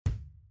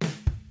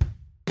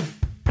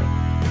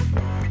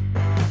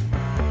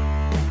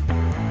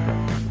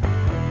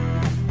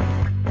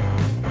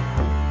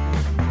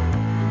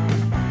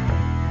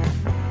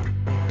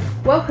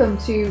Welcome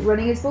to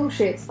Running is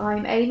Bullshit.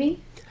 I'm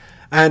Amy.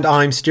 And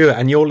I'm Stuart,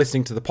 and you're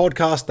listening to the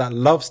podcast that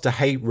loves to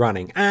hate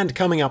running. And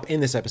coming up in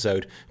this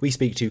episode, we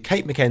speak to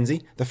Kate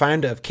McKenzie, the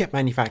founder of kit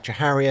manufacturer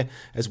Harrier,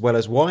 as well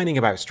as whining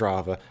about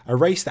Strava, a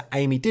race that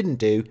Amy didn't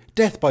do,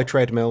 death by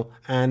treadmill,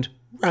 and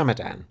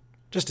Ramadan.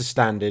 Just a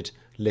standard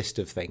list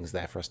of things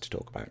there for us to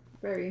talk about.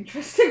 Very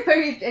interesting,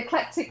 very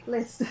eclectic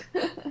list.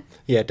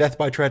 Yeah, death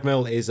by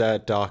treadmill is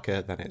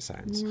darker than it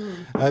sounds.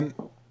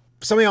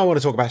 Something I want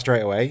to talk about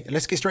straight away.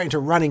 Let's get straight into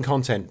running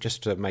content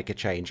just to make a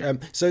change.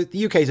 So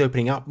the UK is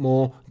opening up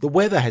more. The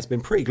weather has been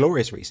pretty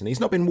glorious recently.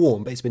 It's not been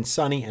warm, but it's been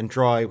sunny and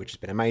dry, which has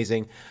been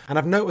amazing. And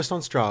I've noticed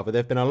on Strava there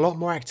have been a lot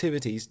more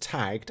activities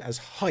tagged as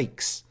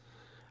hikes.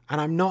 And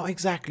I'm not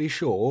exactly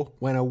sure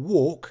when a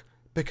walk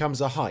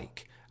becomes a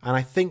hike. And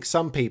I think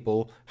some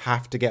people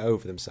have to get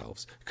over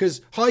themselves.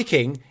 Because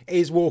hiking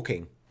is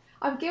walking.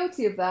 I'm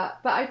guilty of that,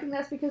 but I think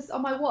that's because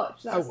on my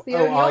watch, that's the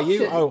only only option.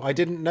 You? Oh, I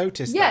didn't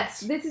notice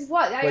yes, that. This is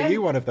what... Were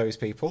you one of those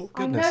people?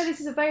 Goodness. I know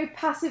this is a very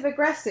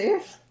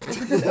passive-aggressive,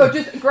 or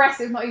just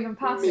aggressive, not even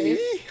passive,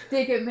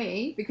 dig at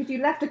me, because you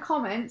left a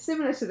comment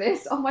similar to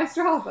this on my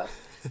Strava.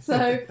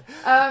 So...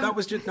 that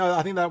was just... No,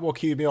 I think that what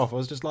cued me off. I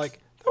was just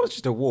like, that was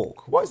just a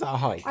walk. Why is that a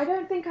hike? I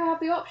don't think I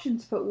have the option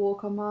to put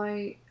walk on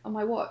my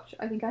watch.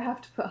 I think I have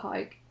to put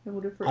hike.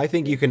 I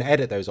think you can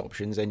edit those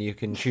options and you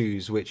can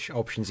choose which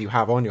options you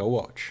have on your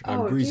watch.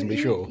 I'm reasonably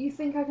sure. You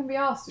think I can be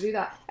asked to do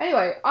that?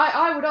 Anyway,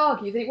 I would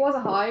argue that it was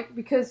a hike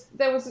because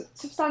there was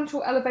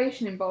substantial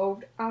elevation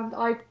involved and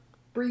I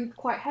breathed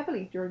quite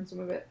heavily during some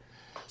of it.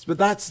 But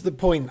that's the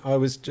point I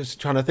was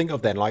just trying to think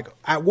of then. Like,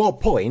 at what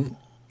point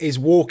is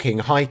walking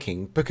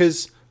hiking?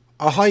 Because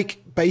a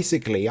hike,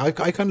 basically, I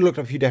kind of looked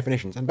up a few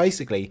definitions and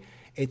basically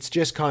it's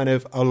just kind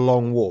of a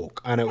long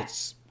walk. I know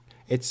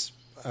it's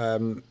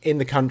in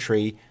the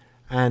country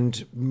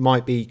and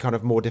might be kind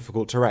of more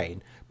difficult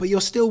terrain, but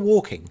you're still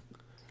walking.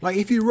 Like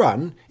if you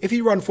run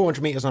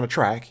 400 meters on a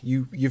track,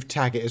 you've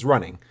tagged it as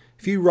running.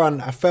 If you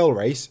run a fell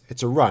race,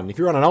 it's a run. If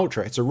you run an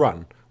ultra, it's a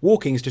run.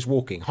 Walking is just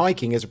walking.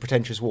 Hiking is a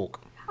pretentious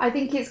walk. I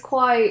think it's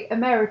quite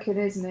American,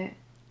 isn't it?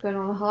 Going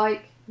on a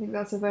hike. I think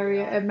that's a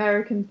very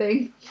American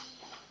thing.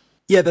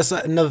 Yeah, that's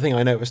another thing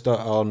I noticed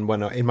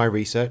in my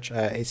research.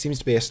 It seems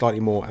to be a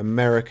slightly more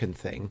American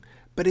thing.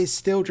 But it's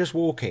still just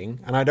walking,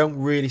 and I don't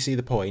really see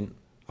the point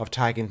of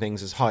tagging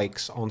things as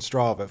hikes on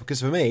Strava.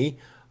 Because for me,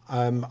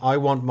 I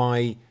want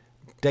my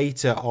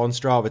data on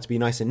Strava to be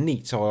nice and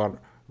neat. So I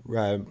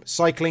want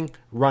cycling,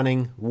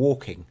 running,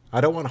 walking.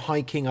 I don't want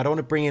hiking. I don't want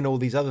to bring in all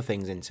these other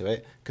things into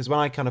it. Because when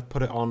I kind of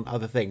put it on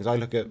other things, I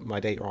look at my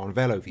data on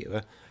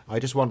VeloViewer. I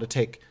just want to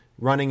tick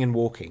running and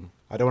walking.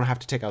 I don't want to have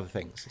to tick other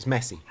things. It's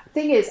messy.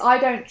 Thing is, I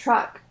don't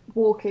track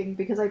walking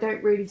because I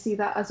don't really see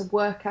that as a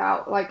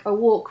workout. Like a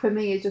walk for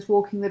me is just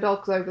walking the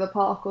dogs over the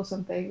park or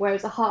something,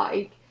 whereas a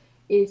hike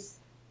is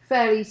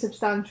fairly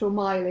substantial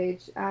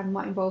mileage and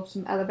might involve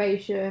some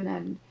elevation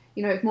and,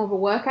 it's more of a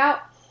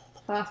workout.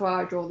 So that's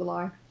why I draw the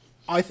line.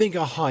 I think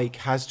a hike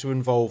has to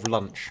involve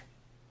lunch.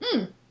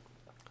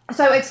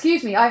 So,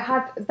 excuse me, I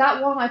had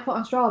that one I put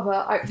on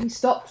Strava, we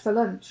stopped for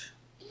lunch.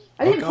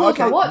 I didn't pause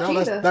my watch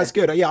either. That's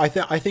good. Yeah, I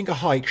think a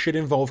hike should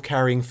involve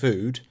carrying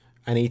food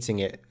and eating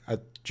it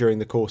during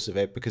the course of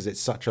it because it's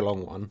such a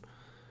long one.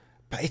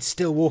 But it's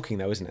still walking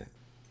though, isn't it?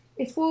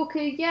 It's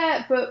walking,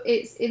 yeah, but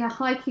it's in a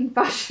hiking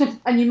fashion.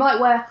 And you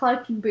might wear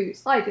hiking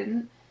boots. I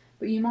didn't,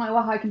 but you might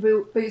wear hiking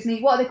boots and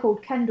eat, what are they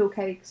called? Kendall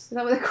cakes. Is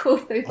that what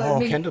they're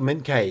called? Kendall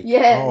mint cake.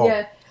 Yeah,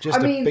 yeah. Just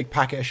a big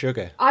packet of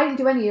sugar. I didn't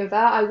do any of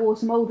that. I wore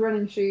some old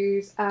running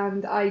shoes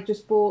and I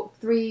just bought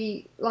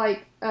 3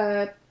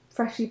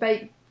 freshly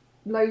baked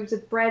loaves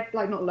of bread,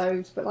 not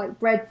loaves, but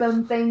bread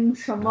bun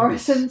things from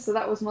Morrison's. So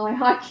that was my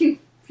hiking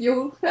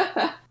fuel.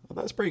 Well,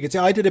 that's pretty good. See,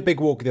 I did a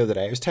big walk the other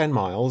day. It was 10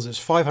 miles. It was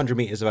 500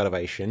 meters of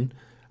elevation.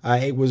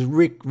 It was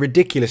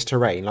ridiculous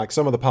terrain. Like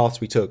some of the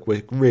paths we took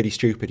were really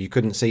stupid. You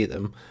couldn't see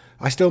them.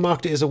 I still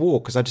marked it as a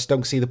walk because I just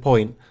don't see the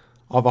point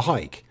of a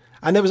hike.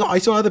 And I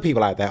saw other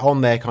people out there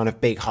on their kind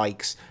of big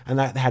hikes and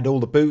they had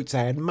all the boots, they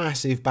had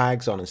massive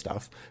bags on and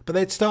stuff, but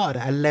they'd started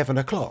at 11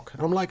 o'clock.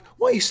 And I'm like,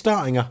 why are you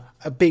starting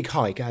a big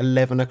hike at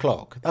 11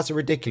 o'clock? That's a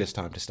ridiculous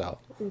time to start.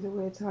 It is a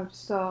weird time to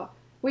start.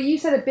 Well, you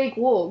said a big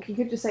walk. You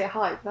could just say a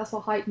hike. That's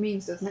what hike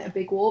means, doesn't it? A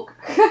big walk.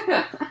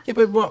 Yeah,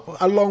 but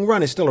a long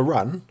run is still a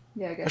run.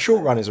 Yeah, I guess a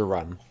short run is a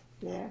run.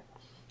 Yeah.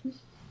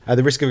 At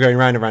the risk of going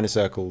round and round in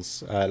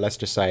circles, let's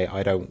just say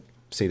I don't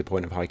see the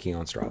point of hiking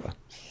on Strava.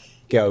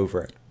 Get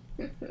over it.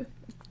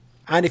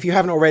 And if you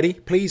haven't already,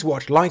 please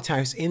watch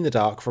Lighthouse in the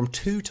Dark from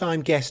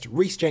 2-time guest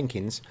Rhys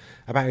Jenkins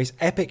about his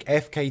epic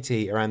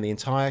FKT around the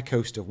entire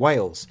coast of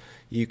Wales.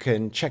 You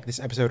can check this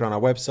episode on our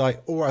website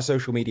or our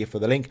social media for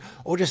the link,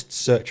 or just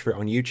search for it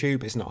on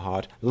YouTube. It's not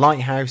hard.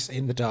 Lighthouse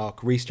in the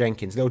Dark, Rhys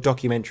Jenkins, little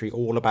documentary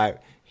all about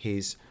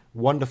his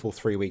wonderful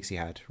 3 weeks he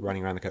had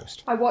running around the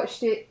coast. I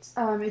watched it,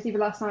 it was either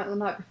last night or the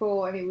night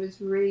before, and it was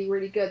really,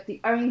 really good.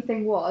 The only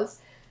thing was,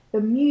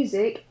 the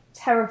music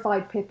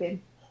terrified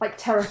Pippin.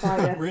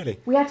 Terrified her. Really?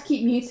 We had to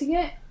keep muting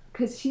it,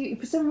 because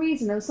for some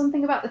reason, there was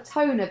something about the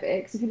tone of it,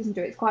 because if you listen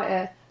to it, it's quite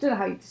I don't know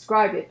how you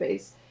describe it, but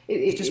it's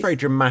It's just very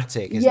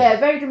dramatic, isn't yeah, it?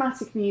 very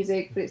dramatic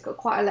music, but it's got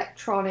quite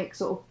electronic,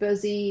 sort of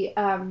buzzy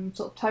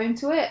sort of tone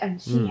to it,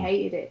 and she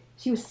hated it.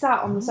 She was sat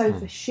on the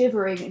sofa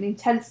shivering and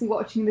intensely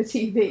watching the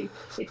TV.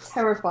 It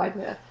terrified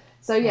her.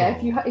 So yeah,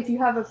 if you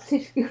have a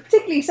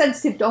particularly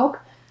sensitive dog,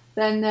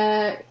 then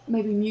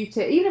maybe mute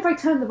it. Even if I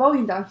turned the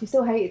volume down, she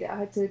still hated it. I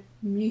had to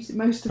mute it,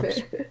 most of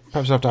it.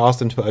 Perhaps I have to ask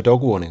them to put a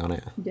dog warning on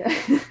it.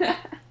 Yeah.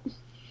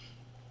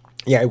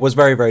 Yeah, it was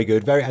very, very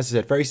good. Very, as I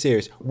said, very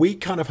serious. We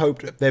kind of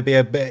hoped there'd be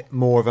a bit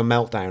more of a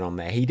meltdown on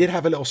there. He did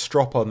have a little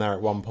strop on there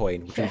at one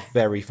point, which was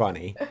very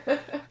funny.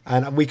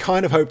 And we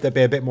kind of hoped there'd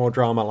be a bit more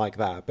drama like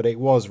that. But it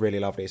was really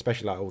lovely,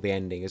 especially like all the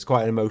ending. It's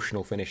quite an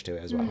emotional finish to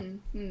it as well.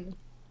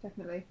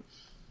 Definitely.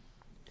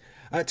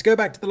 To go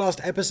back to the last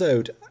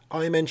episode,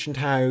 I mentioned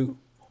how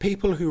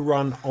people who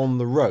run on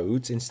the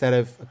roads instead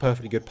of a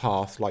perfectly good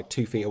path, like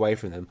 2 feet away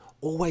from them,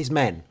 always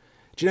men.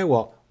 Do you know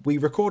what? We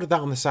recorded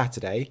that on the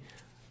Saturday.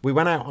 We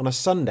went out on a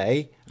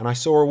Sunday and I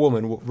saw a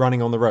woman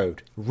running on the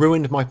road.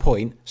 Ruined my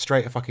point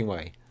straight a fucking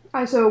way.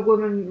 I saw a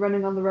woman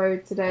running on the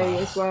road today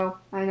as well.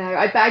 I know.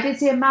 I did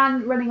see a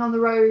man running on the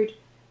road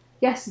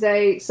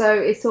yesterday, so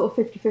it's sort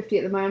of 50-50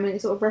 at the moment.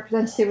 It's sort of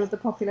representative of the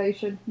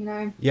population, you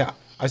know? Yeah,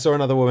 I saw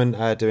another woman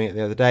doing it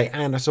the other day,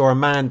 and I saw a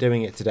man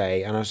doing it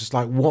today, and I was just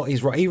like, what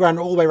is right? He ran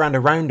all the way around a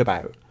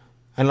roundabout,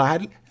 and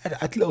like, had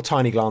a little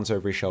tiny glance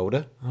over his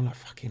shoulder. I'm like,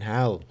 fucking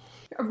hell.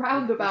 A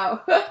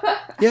roundabout.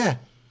 Yeah.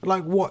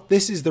 Like, what?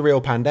 This is the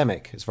real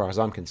pandemic, as far as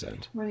I'm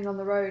concerned. Running on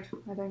the road.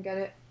 I don't get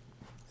it.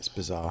 It's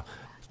bizarre.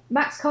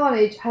 Max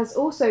Carnage has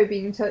also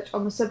been in touch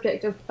on the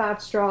subject of bad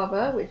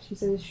Strava, which he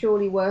says is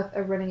surely worth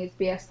a Running is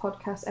BS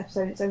podcast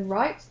episode in its own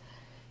right.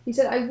 He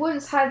said, I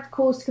once had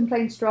cause to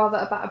complain to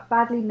Strava about a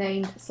badly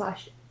named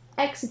 /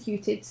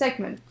 executed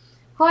segment.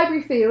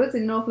 Highbury Fields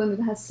in North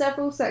London has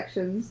several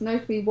sections,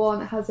 notably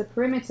one has a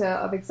perimeter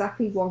of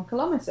exactly 1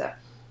 kilometre.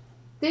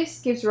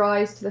 This gives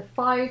rise to the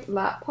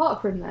 5-lap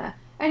park run there.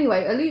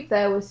 Anyway, a loop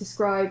there was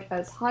described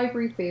as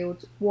Highbury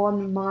Fields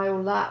 1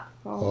 mile lap.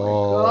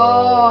 Oh my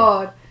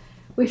god!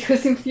 Which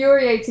was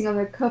infuriating on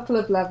a couple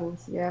of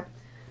levels, yeah.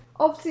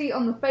 Obviously,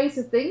 on the face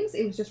of things,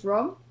 it was just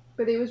wrong,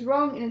 but it was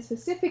wrong in a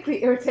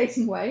specifically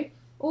irritating way.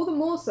 All the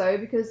more so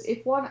because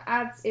if one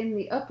adds in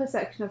the upper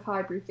section of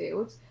Highbury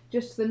Fields,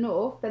 just to the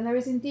north, then there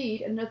is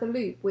indeed another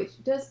loop,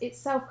 which does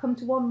itself come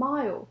to 1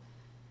 mile.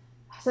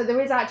 So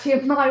there is actually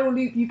a mile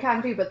loop you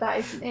can do, but that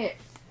isn't it.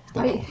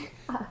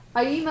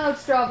 I emailed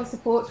Strava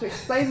support to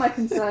explain my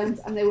concerns,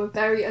 and they were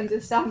very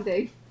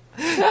understanding.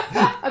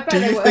 I bet Do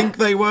you think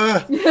they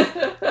were? Do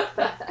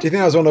you think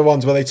that was one of the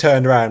ones where they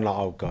turned around like,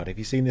 oh god, have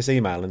you seen this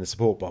email in the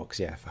support box?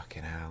 Yeah,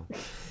 fucking hell.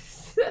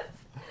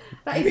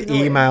 That is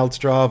annoying. Emailed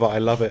Strava, I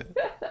love it.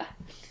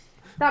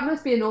 That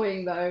must be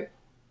annoying though.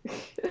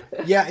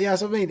 Yeah,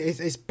 that's what I mean.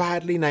 It's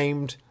badly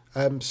named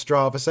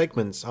Strava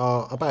segments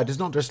are bad. It's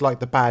not just like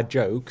the bad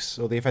jokes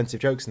or the offensive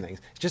jokes and things.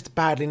 It's just the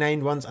badly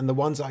named ones, and the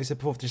ones that I said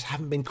before just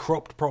haven't been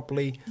cropped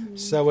properly.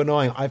 So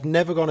annoying. I've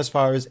never gone as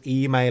far as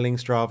emailing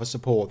Strava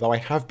support, though I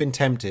have been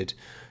tempted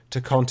to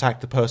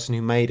contact the person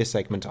who made a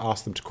segment to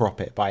ask them to crop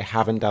it, but I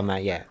haven't done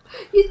that yet.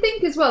 You'd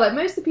think as well, like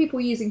most of the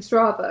people using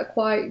Strava are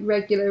quite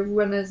regular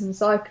runners and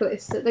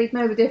cyclists, that they'd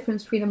know the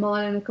difference between a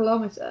mile and a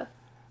kilometre.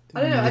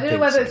 I don't know. I don't know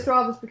whether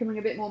Strava's becoming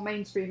a bit more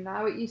mainstream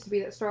now. It used to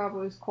be that Strava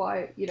was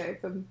quite,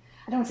 from,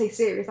 I don't want to say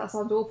serious, that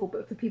sounds awful,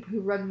 but for people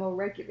who run more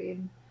regularly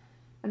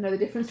and know the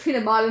difference between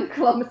a mile and a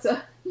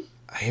kilometre.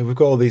 Hey, we've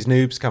got all these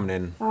noobs coming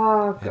in.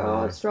 Oh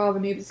god, Strava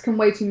noobs. It's become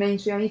way too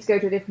mainstream. I need to go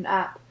to a different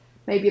app.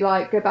 Maybe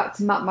go back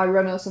to Map My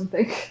Run or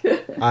something.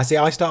 I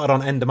started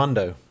on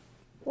Endomondo.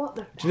 What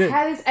the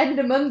hell is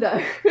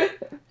Endomondo?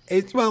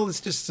 It's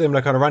just a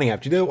similar kind of running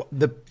app. Do you know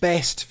the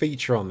best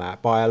feature on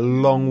that by a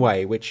long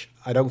way, which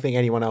I don't think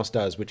anyone else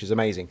does, which is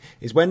amazing,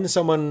 is when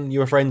someone you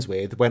were friends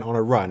with went on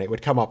a run, it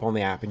would come up on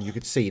the app and you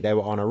could see they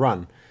were on a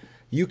run.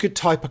 You could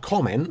type a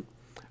comment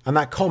and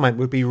that comment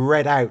would be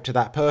read out to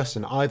that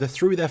person either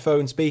through their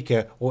phone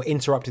speaker or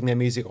interrupting their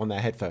music on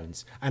their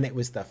headphones. And it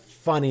was the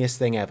funniest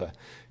thing ever.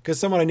 Because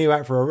someone I knew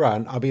out for a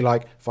run, I'd be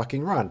like,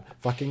 fucking run,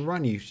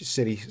 you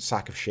silly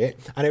sack of shit.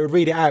 And it would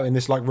read it out in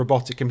this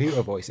robotic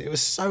computer voice. It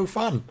was so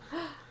fun.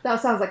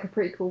 That sounds like a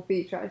pretty cool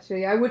feature,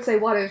 actually. I would say,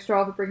 why don't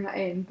Strava bring that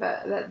in?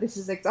 But this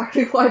is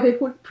exactly why they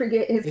would bring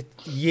it in.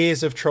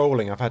 Years of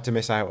trolling I've had to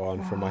miss out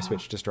on from my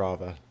switch to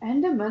Strava.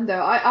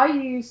 Endomondo. I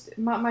used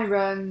Map My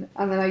Run,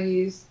 and then I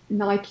used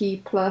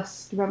Nike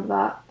Plus. Do you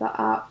remember that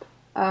app?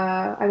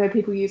 I know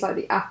people use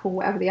the Apple,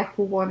 whatever the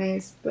Apple one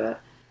is, but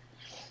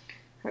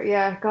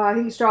yeah, God, I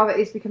think Strava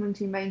is becoming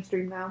too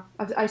mainstream now.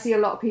 I see a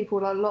lot of people,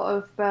 a lot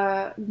of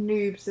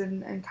noobs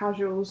and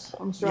casuals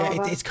on Strava.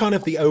 Yeah, it's kind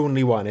of the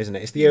only one, isn't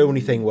it? It's the only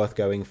thing worth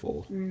going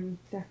for.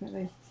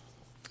 Definitely.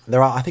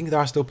 I think there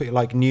are still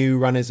people new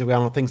runners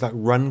around things like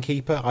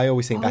Runkeeper. I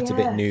always think that's a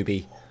bit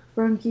newbie.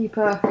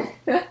 Runkeeper.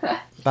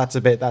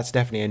 That's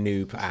definitely a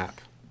noob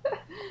app.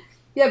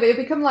 Yeah, but it'd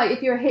become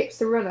if you're a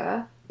hipster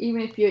runner,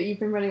 Even if you've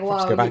been running a Just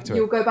while, go back to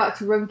you'll it. go back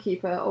to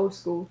Runkeeper, old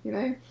school, you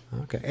know?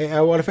 Okay.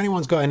 Well, if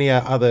anyone's got any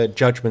other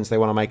judgments they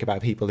want to make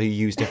about people who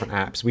use different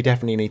apps, we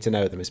definitely need to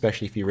know them,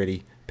 especially if you're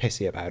really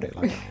pissy about it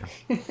like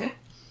I am.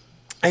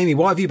 Amy,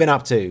 what have you been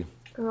up to?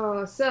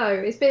 Oh, so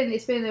it's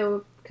been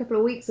a couple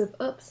of weeks of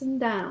ups and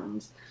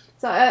downs.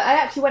 So I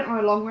actually went on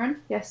a long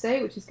run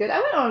yesterday, which is good. I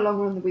went on a long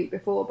run the week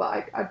before,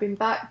 but I've been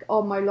back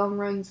on my long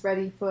runs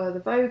ready for the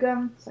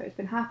Vogum, so it's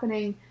been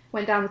happening.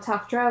 Went down the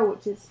Taff Trail,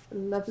 which is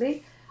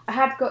lovely. I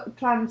had got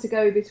planned to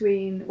go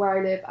between where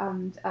I live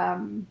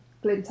and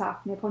Glintaff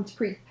near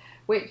Pontypridd,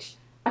 which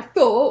I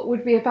thought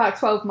would be about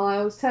 12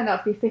 miles. Turned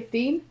out to be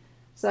 15,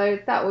 so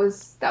that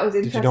was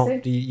interesting. Did you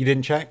not? You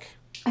didn't check?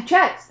 I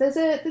checked. There's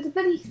a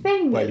bloody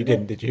thing. Well, you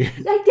didn't, did you?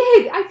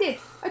 I did.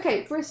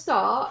 Okay, for a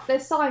start,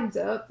 there's signs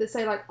up that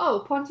say like,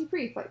 oh,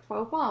 Pontypridd, like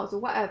 12 miles or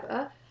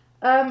whatever.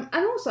 And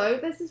also,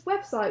 there's this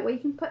website where you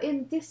can put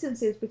in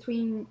distances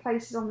between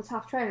places on the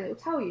Taff Trail and it'll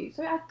tell you.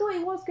 So I thought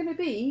it was going to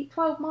be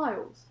 12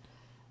 miles.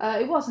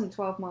 It wasn't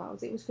 12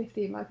 miles, it was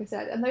 15, like I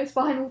said. And those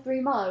final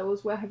 3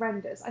 miles were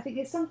horrendous. I think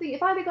it's something,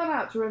 if I'd have gone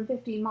out to run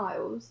 15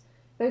 miles,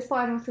 those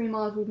final 3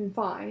 miles would have been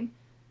fine.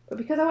 But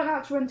because I went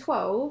out to run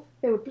 12,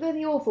 they were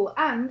bloody awful.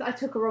 And I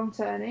took a wrong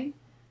turning.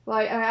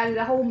 Like, I added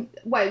a whole,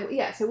 well,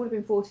 yeah, so it would have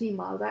been 14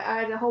 miles. I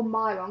added a whole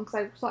mile on because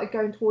I started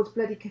going towards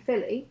bloody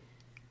Caerphilly.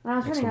 And I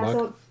was running, I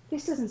thought,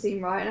 this doesn't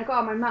seem right. And I got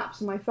on my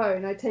maps on my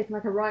phone. I'd taken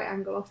like a right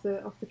angle off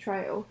the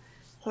trail.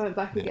 So I went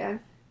back again.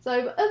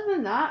 So, but other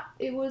than that,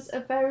 it was a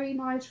very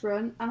nice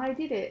run, and I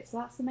did it. So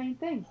that's the main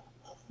thing.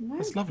 No.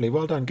 That's lovely.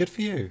 Well done. Good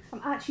for you.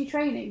 I'm actually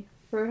training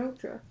for an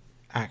ultra.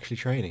 Actually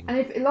training. And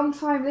if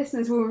long-time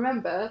listeners will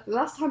remember, the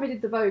last time I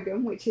did the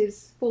Vogum, which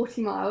is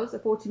 40 miles, a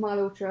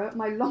 40-mile ultra,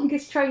 my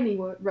longest training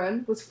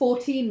run was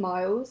 14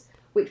 miles,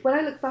 which when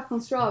I look back on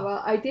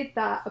Strava, I did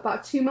that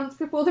about 2 months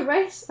before the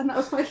race, and that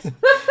was my...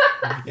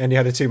 And you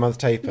had a 2-month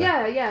taper.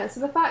 Yeah. So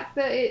the fact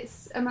that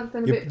it's a month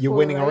and a bit before you're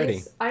winning the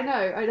race, already.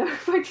 I know.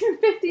 If I do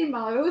 15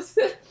 miles...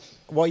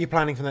 What are you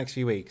planning for the next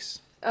few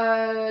weeks?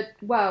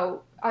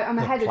 Well, I'm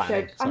ahead of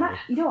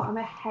schedule. I'm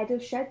ahead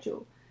of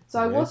schedule. So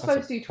I was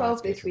supposed to do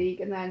 12 this week,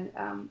 and then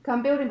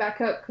I'm building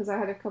back up because I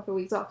had a couple of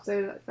weeks off.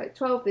 So that's like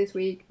 12 this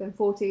week, then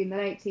 14, then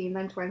 18,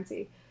 then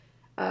 20.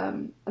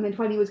 And then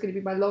 20 was going to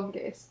be my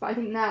longest. But I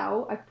think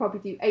now I could probably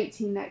do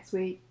 18 next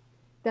week,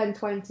 then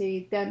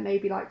 20, then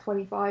maybe like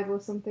 25 or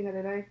something. I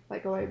don't know,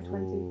 like go over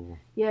 20. Ooh.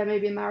 Yeah,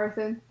 maybe a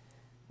marathon.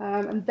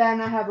 And then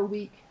I have a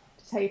week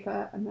to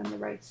taper, and then the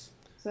race.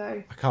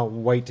 So I can't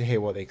wait to hear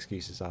what the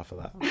excuses are for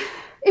that.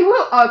 It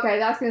will. Okay,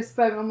 that's going to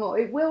spur me more.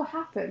 It will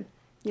happen.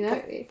 You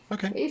know,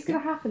 Okay. It's going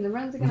to happen. The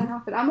runs are going to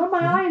happen. I'm on my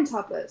iron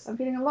tablets. I'm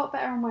feeling a lot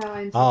better on my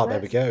iron tablets. Oh, there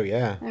we go.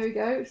 Yeah. There we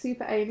go.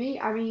 Super Amy.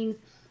 I mean,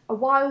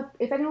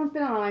 if anyone's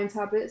been on iron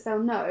tablets,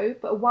 they'll know.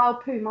 But a wild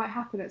poo might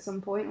happen at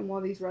some point on one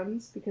of these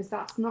runs because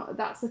that's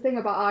the thing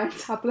about iron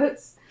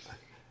tablets.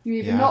 You're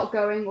either not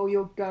going or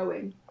you're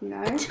going. You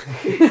know.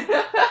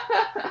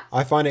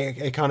 I find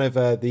it kind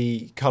of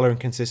the colour and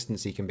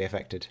consistency can be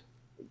affected.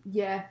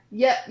 Yeah.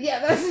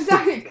 That's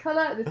exactly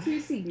colour. The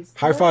 2 C's.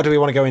 How far do we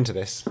want to go into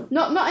this?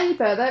 Not any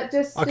further.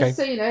 Just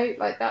so you know,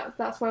 like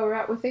that's where we're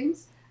at with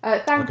things.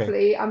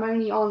 Thankfully, I'm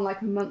only on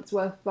like a month's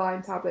worth of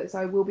iron tablets, so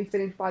I will be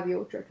finished by the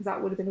ultra because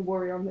that would have been a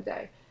worry on the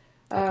day.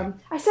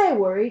 I say a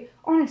worry.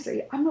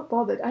 Honestly, I'm not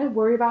bothered. I don't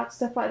worry about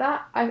stuff like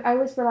that. I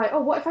always feel like, oh,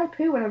 what if I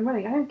poo when I'm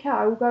running? I don't care.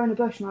 I will go in a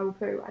bush and I will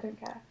poo. I don't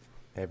care.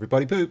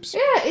 Everybody poops.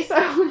 Yeah, it's so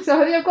I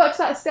think I've got to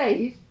that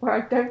stage where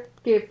I don't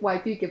give. Well,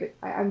 I do give it.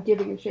 I'm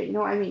giving a shit. You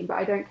know what I mean? But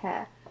I don't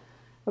care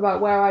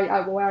about where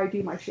I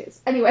do my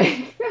shits.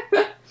 Anyway,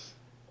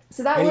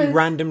 so that Any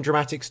random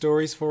dramatic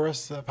stories for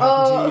us that have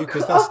happened to you?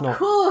 Because that's not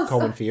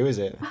common for you, is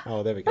it?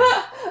 Oh, there we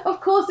go. Of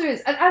course there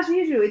is, and as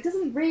usual, it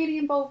doesn't really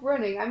involve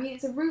running. I mean,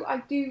 it's a route I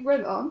do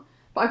run on,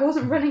 but I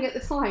wasn't running at the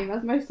time,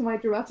 as most of my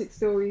dramatic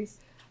stories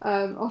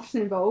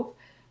often involve.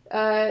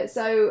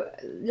 So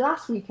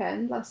last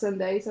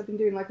Sunday, so I've been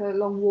doing like a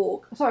long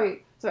walk.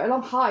 A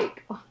long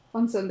hike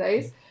on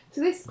Sundays.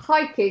 So this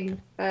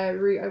hiking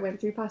route I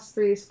went through passed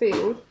through this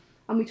field,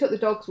 and we took the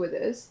dogs with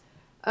us,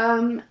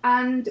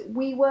 and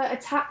we were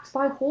attacked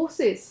by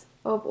horses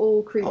of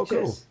all creatures. Oh,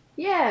 cool.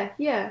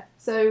 Yeah.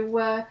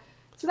 So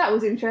that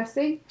was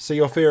interesting. So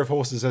your fear of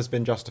horses has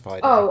been justified.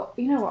 Oh,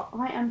 you know what?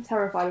 I am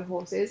terrified of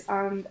horses,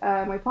 and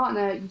my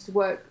partner used to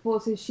work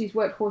horses. She's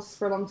worked horses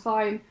for a long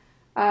time.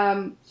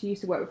 She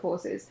used to work with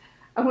horses,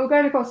 and we were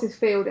going across this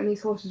field, and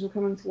these horses were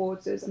coming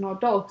towards us, and our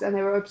dogs, and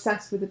they were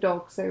obsessed with the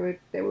dogs. They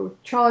were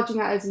charging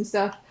at us and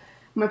stuff.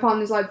 And my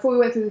partner's like, before we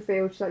went through the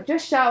field, she's like,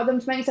 just shout at them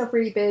to make yourself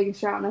really big and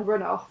shout, and they'll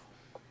run off.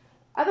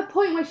 At the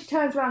point where she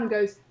turns around and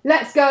goes,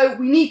 "Let's go,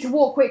 we need to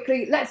walk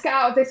quickly, let's get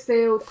out of this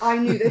field," I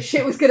knew that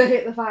shit was going to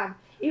hit the fan.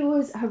 It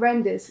was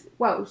horrendous.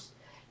 Well,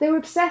 they were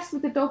obsessed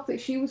with the dog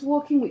that she was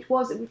walking,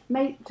 to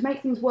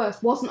make things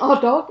worse, wasn't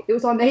our dog, it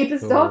was our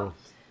neighbour's dog.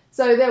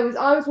 So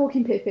I was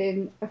walking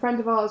Pippin, a friend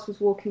of ours was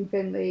walking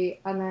Finley,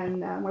 and then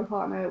my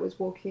partner was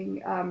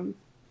walking our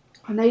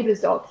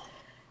neighbour's dog.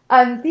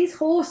 And these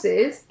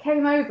horses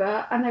came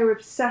over and they were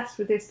obsessed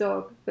with this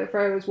dog that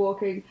Freya was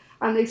walking.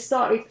 and they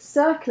started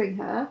circling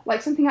her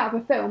like something out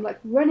of a film, like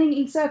running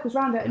in circles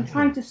around her and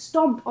trying to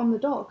stomp on the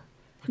dog.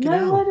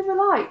 No word of a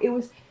lie.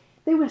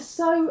 They were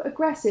so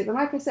aggressive, and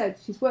like I said,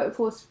 she's worked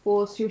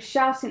force. She was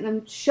shouting at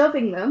them,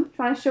 shoving them,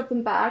 trying to shove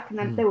them back, and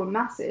then they were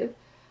massive.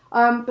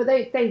 But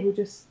they were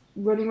just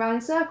running around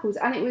in circles,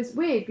 and it was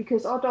weird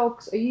because our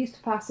dogs are used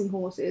to passing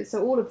horses,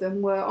 so all of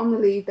them were on the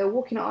lead. They were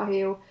walking at our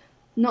heel,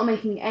 not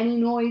making any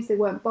noise. They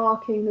weren't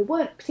barking. They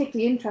weren't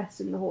particularly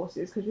interested in the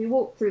horses because we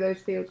walked through those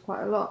fields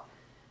quite a lot.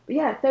 But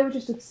yeah, they were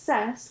just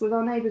obsessed with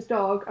our neighbour's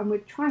dog, and we're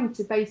trying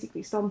to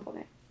basically stomp on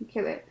it and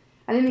kill it.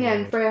 And in the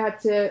end, Freya had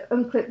to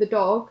unclip the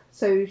dog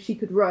so she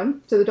could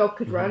run, so the dog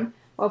could run,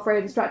 while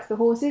Freya distracted the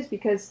horses,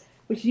 which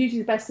is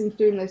usually the best thing to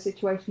do in those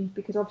situations,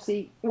 because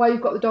obviously while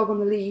you've got the dog on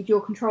the lead,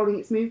 you're controlling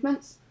its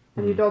movements,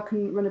 and your dog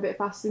can run a bit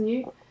faster than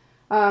you.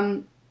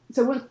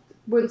 So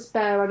once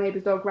Bear, our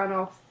neighbour's dog, ran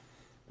off,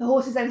 the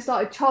horses then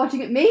started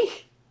charging at me.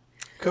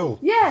 Cool.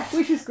 Yeah,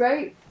 which was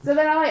great. So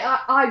then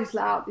I just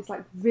let out this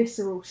like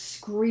visceral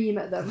scream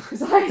at them, and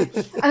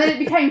then it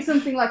became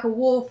something like a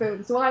war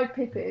film. So I had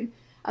Pippin,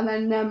 and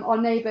then our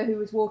neighbour who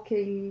was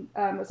walking,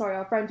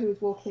 our friend who was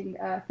walking,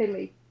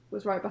 Finley,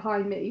 was right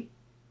behind me.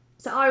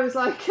 So I was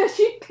like,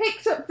 she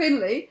picked up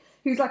Finley,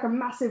 who's like a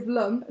massive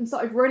lump, and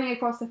started running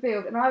across the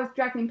field, and I was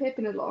dragging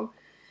Pippin along,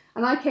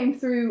 and I came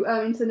through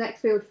into the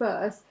next field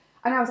first,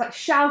 and I was like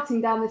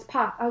shouting down this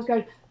path. I was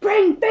going,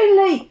 "Bring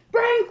Finley!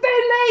 Bring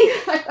Finley!"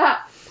 like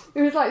that.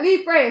 It was like,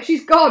 "Leave Freya,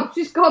 she's gone,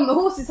 the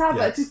horses have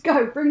her, just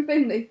go, bring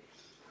Finley."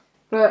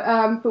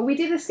 But we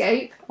did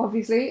escape,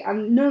 obviously,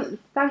 and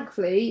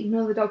thankfully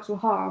none of the dogs were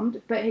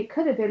harmed, but it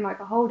could have been like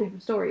a whole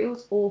different story. It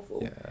was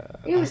awful. Yeah,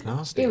 it was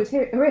nasty. It was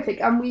horrific,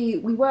 and we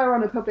were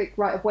on a public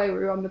right-of-way, we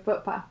were on the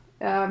footpath,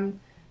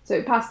 so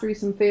it passed through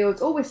some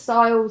fields, all with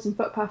stiles and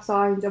footpath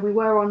signs, and we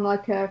were on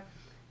like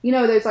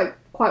those like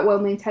quite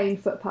well-maintained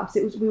footpaths.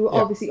 We were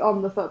obviously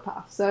on the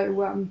footpath,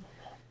 so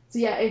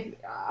yeah,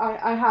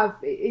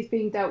 it's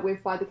being dealt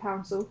with by the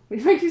council.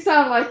 Which makes you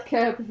sound like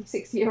a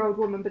 60-year-old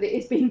woman, but it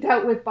is being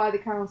dealt with by the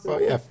council.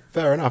 Well, yeah,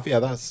 fair enough. Yeah,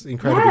 that's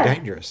incredibly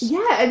dangerous.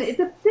 Yeah, and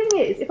the thing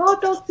is, if our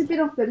dogs had been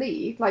off the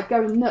lead, like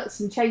going nuts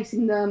and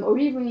chasing them, or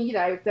even,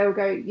 if they were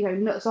going,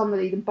 nuts on the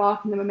lead and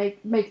barking them and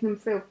making them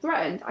feel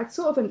threatened, I'd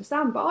sort of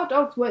understand, but our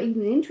dogs weren't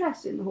even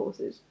interested in the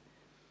horses.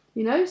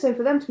 So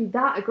for them to be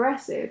that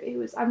aggressive,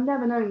 I've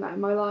never known that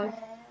in my life.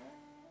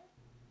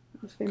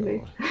 That was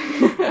Finley.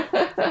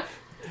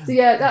 So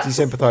yeah, that's... He's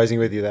sympathising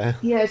with you there.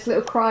 Yeah, it's a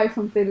little cry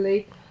from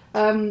Finley.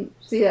 So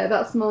yeah,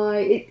 that's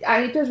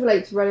and it does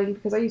relate to running,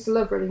 because I used to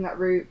love running that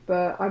route,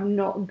 but I'm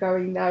not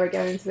going there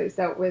again until it's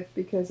dealt with,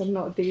 because I'm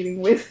not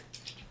dealing with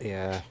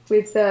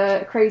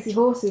crazy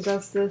horses,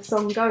 as the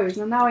song goes.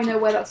 And now I know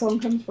where that song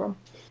comes from.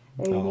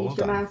 Amy's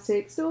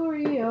dramatic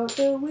story of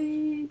the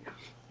week.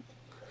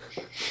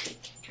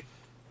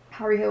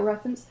 Harry Hill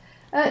reference.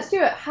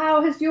 Stuart,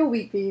 how has your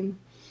week been?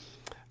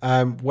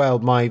 Well,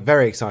 my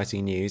very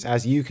exciting news,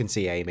 as you can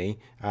see, Amy,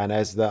 and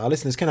as our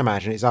listeners can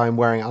imagine, is I'm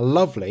wearing a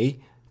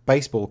lovely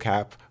baseball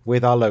cap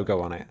with our logo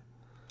on it.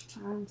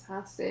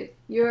 Fantastic.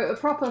 You're a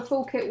proper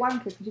full kit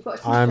wanker, because you've got a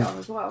t-shirt on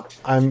as well.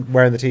 I'm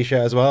wearing the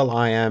t-shirt as well.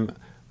 I am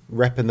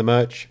repping the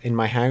merch in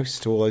my house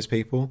to all those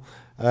people.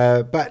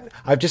 But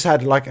I've just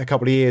had like a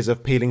couple of years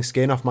of peeling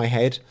skin off my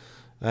head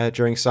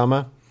during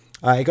summer.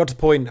 It got to the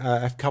point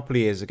a couple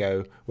of years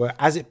ago where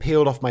as it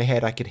peeled off my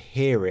head, I could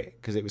hear it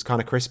because it was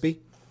kind of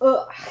crispy.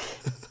 Because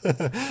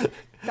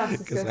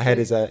the head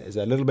is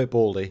a little bit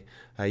baldy.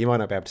 You might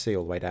not be able to see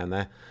all the way down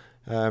there.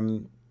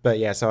 But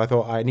yeah, so I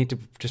thought I need to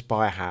just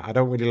buy a hat. I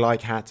don't really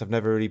like hats. I've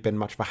never really been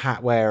much of a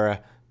hat wearer.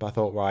 But I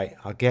thought, right,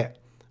 I'll get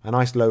a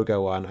nice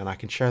logo one and I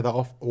can show that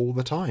off all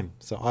the time.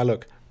 So I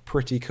look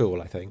pretty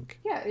cool, I think.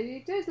 Yeah,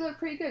 it does look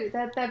pretty good.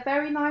 They're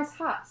very nice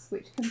hats,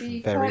 which can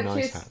be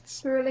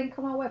purchased through a link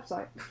on our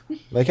website.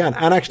 They can.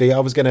 And actually, I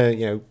was going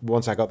to,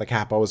 once I got the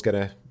cap, I was going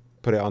to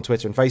put it on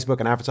Twitter and Facebook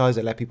and advertise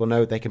it, let people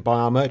know they can buy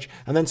our merch.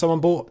 And then someone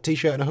bought a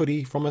t-shirt and a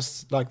hoodie from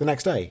us like the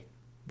next day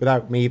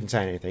without me even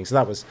saying anything. So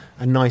that was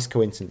a nice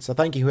coincidence. So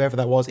thank you, whoever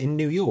that was in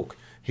New York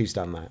who's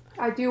done that.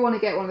 I do want to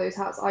get one of those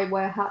hats. I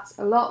wear hats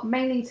a lot,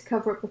 mainly to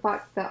cover up the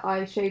fact that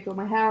I shaved all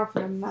my hair off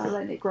and I'm now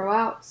letting it grow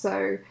out.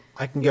 So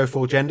I can go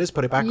full genders,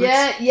 put it backwards.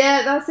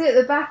 Yeah, that's it.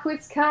 The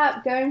backwards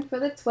cap, going for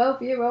the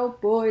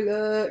 12-year-old boy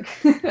look.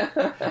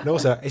 And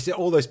also, it's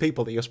all those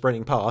people that you're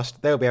sprinting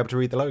past, they'll be able to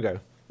read the logo.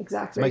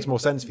 Exactly. It makes more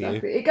sense for you.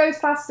 It goes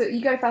faster.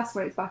 You go faster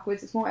when it's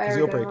backwards. It's more aerodynamic.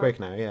 You're pretty quick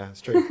now, yeah,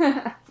 it's true.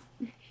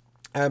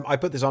 I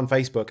put this on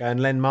Facebook and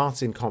Len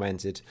Martin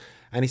commented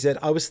and he said,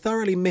 I was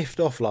thoroughly miffed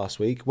off last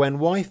week when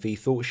wifey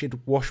thought she'd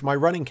wash my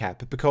running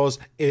cap because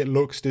it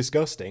looks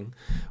disgusting.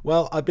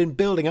 Well, I've been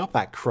building up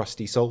that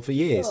crusty salt for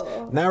years.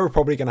 Oh. Now we're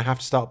probably going to have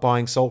to start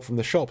buying salt from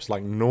the shops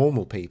like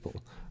normal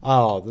people.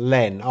 Oh,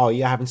 Len,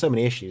 you're having so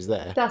many issues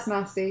there. That's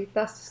nasty.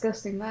 That's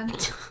disgusting, man.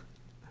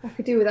 I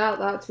could do without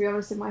that, to be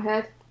honest, in my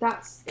head.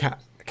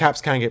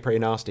 Caps can get pretty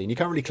nasty, and you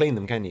can't really clean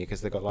them, can you?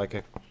 Because they've got like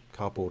a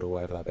cardboard or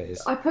whatever that bit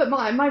is. I put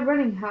my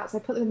running hats, I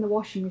put them in the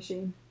washing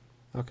machine.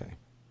 Okay.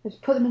 I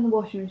just put them in the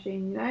washing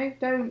machine,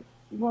 Don't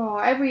Well,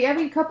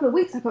 every couple of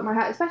weeks I put my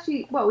hat,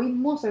 especially, well, even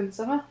more so in the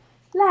summer.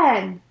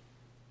 Len,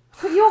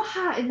 put your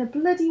hat in the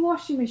bloody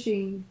washing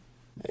machine.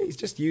 He's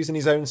just using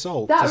his own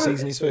salt That to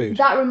season his food.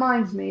 That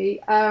reminds me,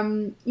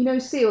 you know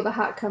Seal, the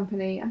hat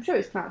company. I'm sure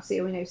it's pronounced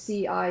Seal. You know,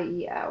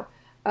 Ciel.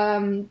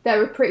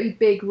 They're a pretty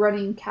big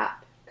running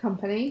cap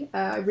company.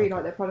 I really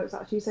like their products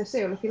actually. So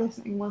Seal, if you're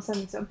listening, want to send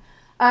me some.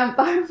 But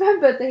I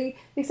remember they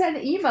sent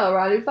an email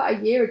around. It was about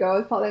a year ago. I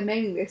was part of their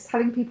mailing list,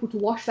 telling people to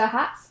wash their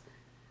hats.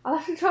 I'll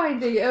have to try and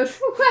do it. It was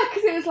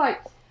because it was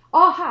like,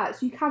 our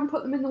hats, you can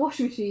put them in the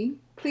washing machine.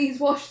 Please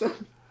wash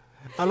them.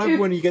 I love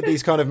when you get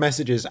these kind of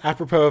messages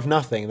apropos of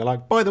nothing. They're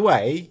like, by the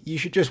way, you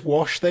should just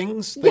wash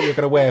things that you're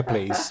going to wear,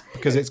 please,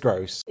 because it's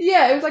gross.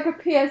 Yeah, it was like a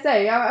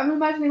PSA. I'm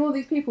imagining all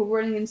these people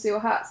running in Seal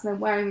hats and then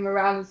wearing them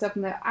around and stuff,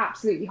 and they're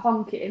absolutely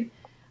honking.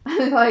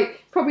 And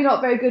like, probably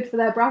not very good for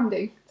their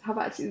branding to have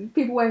actually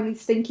people wearing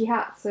these stinky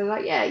hats. So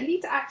like, yeah, you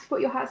need to actually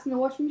put your hats in the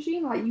washing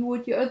machine like you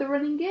would your other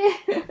running gear.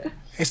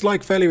 It's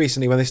like fairly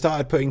recently when they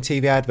started putting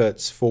TV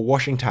adverts for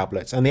washing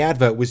tablets, and the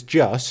advert was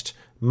just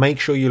make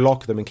sure you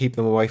lock them and keep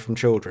them away from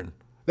children.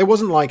 It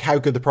wasn't like how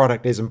good the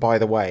product is and by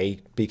the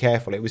way, be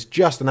careful. It was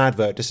just an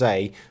advert to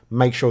say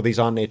make sure these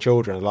aren't near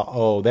children. Like,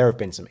 oh, there have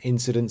been some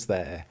incidents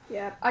there.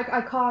 Yeah,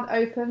 I can't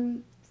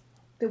open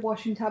the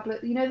washing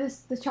tablet. You know,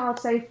 the child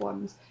safe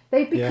ones.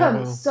 They've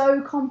become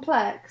so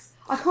complex.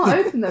 I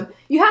can't open them.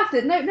 You have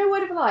to. No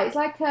word of a lie. It's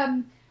like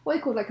what are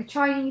they called? Like a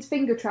Chinese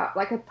finger trap,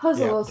 like a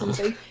puzzle or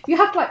something. You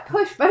have to like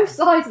push both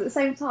sides at the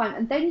same time,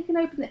 and then you can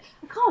open it.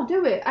 I can't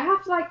do it. I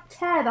have to like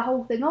tear the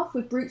whole thing off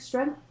with brute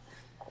strength.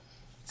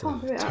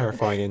 Can't do it.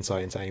 Terrifying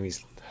insight into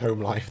Amy's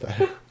home life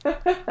there.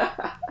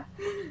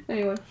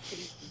 Anyway.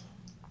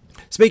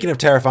 Speaking of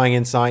terrifying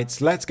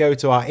insights, let's go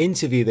to our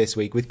interview this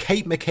week with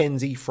Kate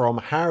McKenzie from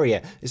Harrier.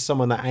 This is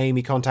someone that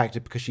Amy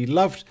contacted because she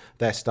loved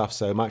their stuff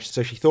so much,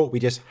 so she thought we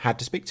just had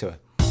to speak to her.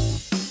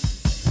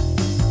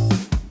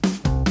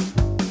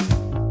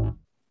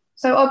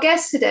 So our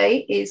guest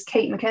today is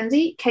Kate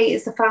McKenzie. Kate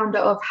is the founder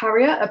of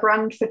Harrier, a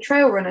brand for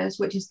trail runners,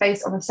 which is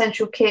based on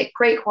essential kit,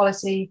 great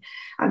quality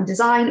and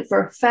design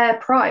for a fair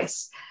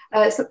price.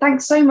 So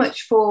thanks so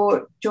much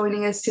for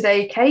joining us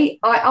today, Kate.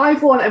 I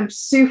for one am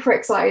super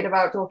excited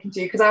about talking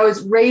to you because I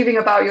was raving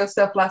about your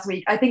stuff last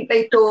week. I think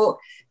they thought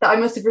that I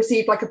must have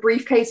received like a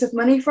briefcase of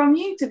money from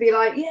you to be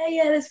like,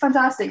 yeah, that's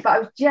fantastic. But I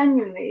was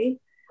genuinely,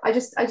 I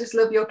just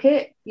love your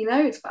kit, you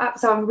know.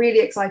 So I'm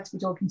really excited to be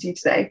talking to you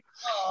today.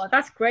 Oh,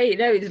 that's great.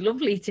 No, it's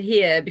lovely to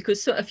hear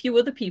because a few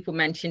other people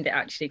mentioned it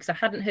actually because I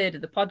hadn't heard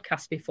of the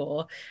podcast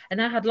before,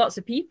 and I had lots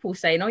of people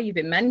saying, "Oh, you've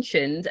been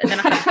mentioned," and then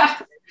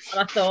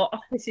I thought, "Oh,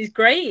 this is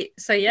great."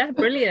 So yeah,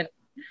 brilliant.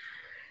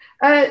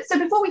 So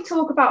before we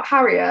talk about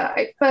Harrier,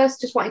 I first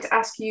just wanted to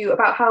ask you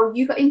about how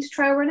you got into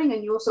trail running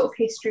and your sort of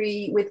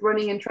history with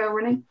running and trail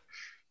running.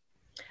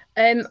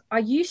 I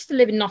used to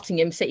live in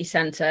Nottingham city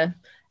centre.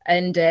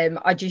 And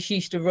I just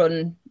used to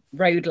run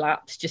road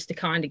laps just to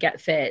kind of get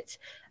fit.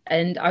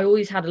 And I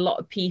always had a lot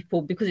of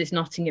people, because it's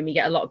Nottingham, you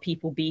get a lot of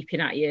people beeping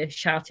at you,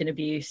 shouting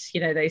abuse, you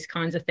know, those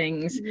kinds of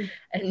things. Mm.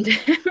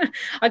 And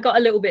I got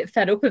a little bit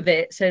fed up of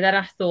it. So then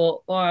I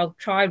thought, well, I'll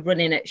try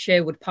running at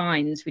Sherwood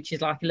Pines, which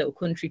is like a little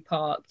country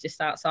park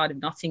just outside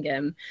of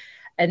Nottingham.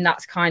 And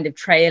that's kind of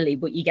traily,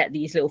 but you get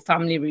these little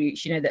family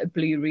routes, you know, that are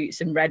blue routes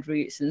and red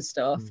routes and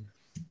stuff. Mm.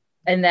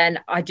 And then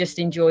I just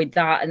enjoyed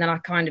that. And then I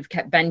kind of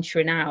kept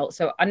venturing out.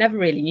 So I never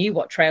really knew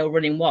what trail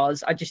running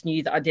was. I just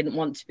knew that I didn't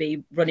want to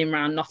be running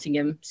around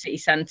Nottingham city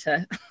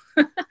centre.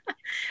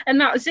 And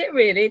that was it,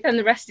 really. Then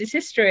the rest is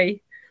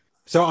history.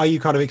 So are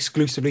you kind of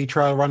exclusively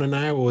trail runner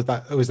now, or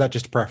is that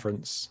just a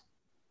preference?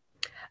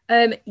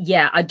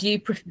 Yeah, I do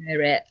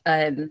prefer it.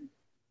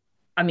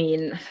 I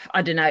mean,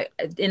 I don't know.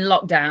 In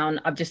lockdown,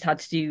 I've just had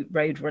to do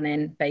road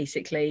running,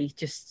 basically,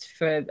 just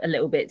for a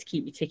little bit to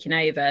keep me ticking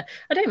over.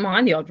 I don't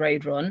mind the odd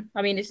road run.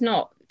 I mean, it's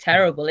not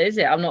terrible, is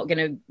it? I'm not going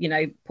to, you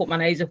know, put my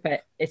nose up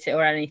at it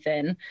or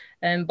anything.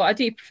 But I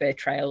do prefer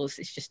trails.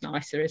 It's just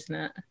nicer, isn't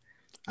it?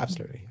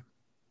 Absolutely.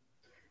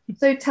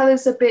 So tell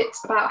us a bit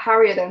about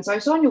Harrier then. So I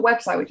saw on your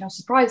website, which I was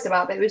surprised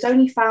about, that it was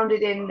only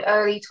founded in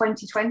early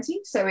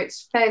 2020. So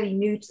it's fairly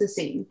new to the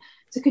scene.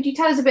 So could you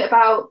tell us a bit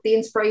about the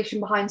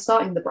inspiration behind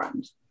starting the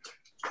brand?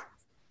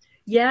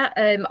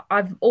 Yeah,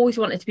 I've always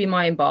wanted to be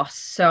my own boss.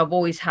 So I've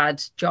always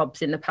had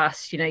jobs in the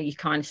past, you know, you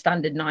kind of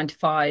standard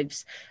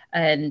 9-to-5s.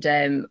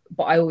 And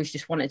but I always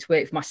just wanted to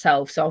work for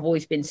myself. So I've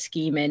always been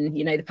scheming,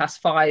 you know, the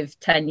past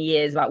 5-10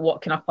 years about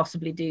what can I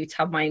possibly do to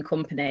have my own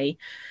company.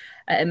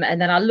 And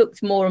then I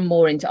looked more and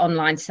more into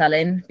online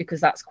selling because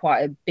that's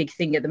quite a big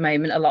thing at the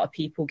moment. A lot of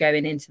people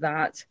going into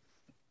that.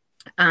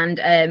 And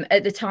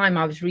at the time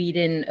I was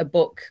reading a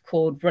book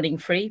called Running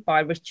Free by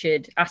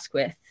Richard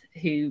Asquith,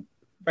 who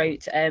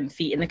wrote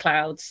Feet in the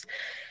Clouds.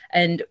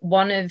 And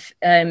one of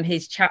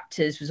his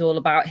chapters was all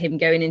about him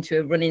going into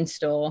a running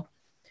store,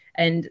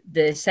 and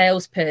the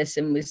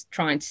salesperson was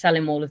trying to sell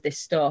him all of this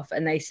stuff.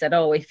 And they said,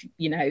 oh, if,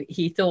 you know,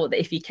 he thought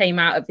that if he came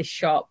out of this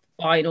shop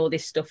buying all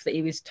this stuff that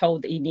he was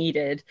told that he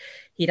needed,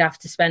 he'd have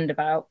to spend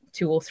about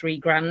 2 or 3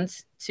 grand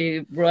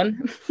to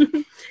run.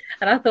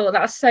 And I thought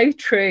that's so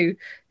true,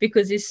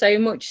 because there's so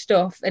much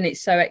stuff and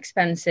it's so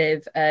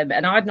expensive.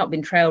 And I'd not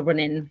been trail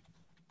running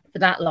for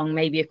that long,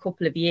 maybe a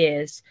couple of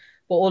years,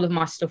 but all of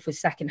my stuff was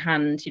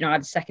secondhand. You know, I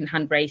had a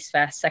secondhand race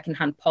vest,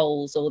 secondhand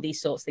poles, all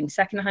these sorts of things,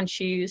 secondhand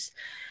shoes.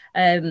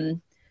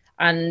 And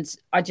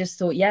I just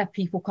thought, yeah,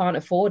 people can't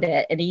afford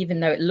it. And even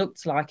though it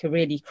looked like a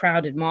really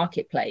crowded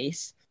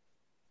marketplace,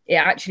 it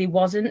actually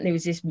wasn't. There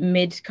was this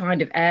mid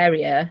kind of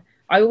area.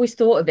 I always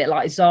thought of it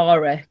like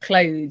Zara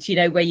clothes, you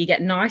know, where you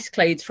get nice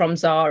clothes from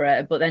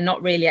Zara, but they're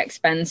not really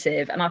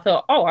expensive. And I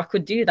thought, oh, I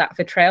could do that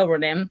for trail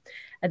running.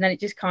 And then it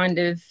just kind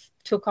of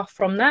took off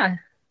from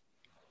there.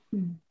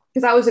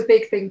 Because that was a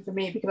big thing for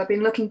me, because I've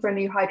been looking for a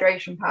new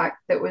hydration pack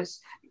that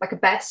was like a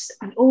vest,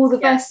 and all the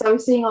vests I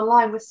was seeing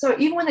online was so,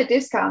 even when they're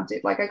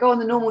discounted, like I go on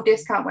the normal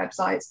discount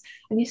websites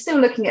and you're still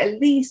looking at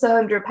least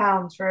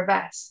 £100 for a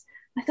vest.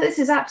 I thought this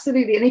is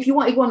absolutely, and if you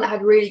wanted one that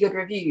had really good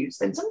reviews,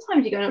 then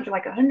sometimes you're going up to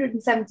like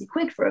 170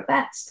 quid for a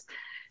vest.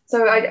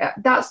 So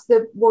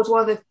was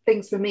one of the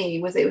things for me,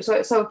 was it was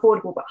so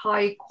affordable but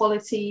high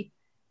quality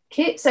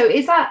kit. So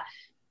is that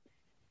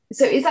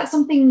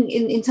something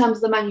in terms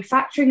of the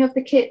manufacturing of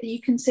the kit that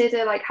you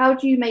consider? Like, how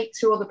do you make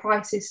sure the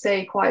prices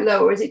stay quite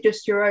low, or is it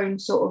just your own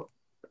sort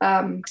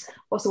of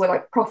what's the word,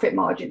 like profit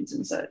margins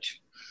and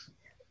such?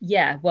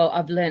 Yeah, well,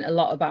 I've learned a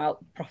lot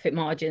about profit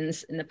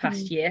margins in the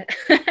past year,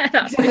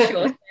 that's for sure,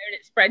 staring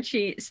at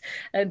spreadsheets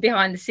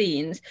behind the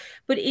scenes.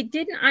 But it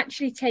didn't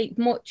actually take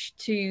much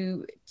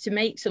to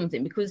make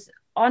something, because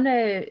on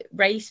a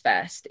race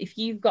vest, if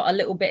you've got a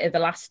little bit of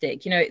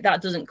elastic, you know,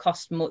 that doesn't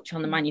cost much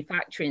on the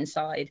manufacturing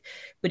side,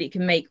 but it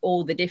can make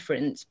all the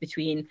difference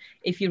between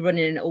if you're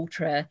running an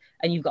ultra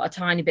and you've got a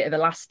tiny bit of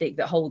elastic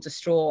that holds a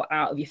straw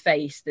out of your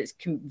face that's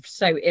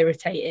so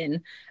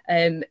irritating.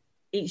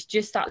 It's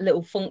just that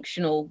little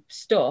functional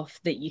stuff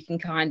that you can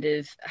kind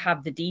of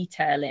have the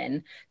detail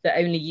in, that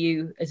only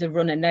you as a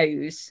runner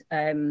knows,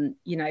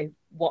 you know,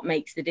 what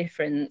makes the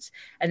difference.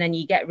 And then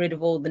you get rid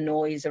of all the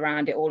noise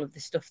around it, all of the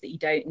stuff that you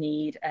don't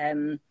need.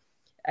 And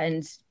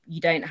you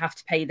don't have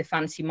to pay the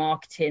fancy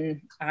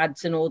marketing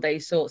ads and all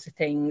those sorts of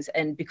things.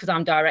 And because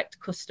I'm direct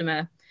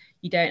customer,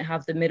 you don't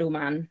have the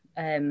middleman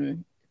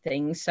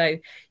things. So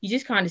you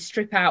just kind of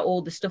strip out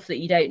all the stuff that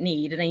you don't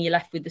need, and then you're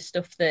left with the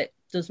stuff that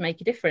does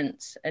make a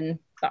difference. And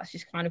that's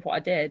just kind of what I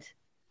did.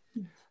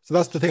 So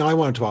that's the thing I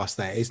wanted to ask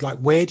there, is like,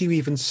 where do you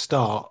even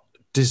start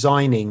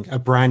designing a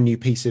brand new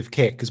piece of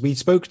kit? Because we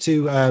spoke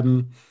to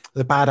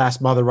the Badass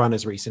Mother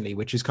Runners recently,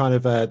 which is kind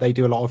of they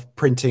do a lot of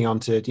printing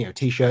onto, you know,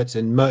 t-shirts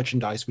and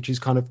merchandise, which is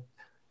kind of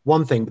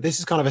one thing, but this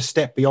is kind of a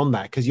step beyond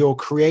that, because you're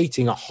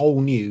creating a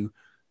whole new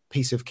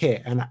piece of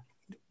kit. And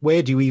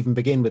where do you even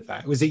begin with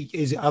that?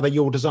 Are they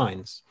your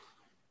designs?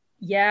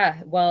 Yeah,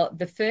 well,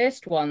 the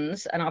first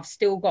ones, and I've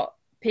still got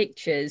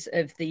pictures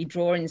of the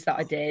drawings that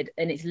I did,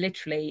 and it's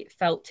literally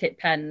felt tip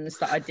pens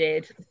that I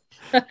did.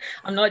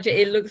 I'm not,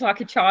 it looks like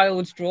a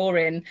child's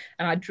drawing,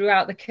 and I drew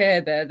out the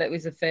Kerber. That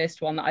was the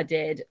first one that I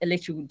did,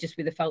 literally just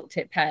with a felt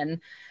tip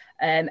pen.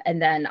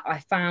 And then I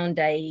found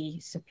a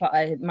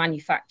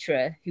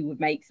manufacturer who would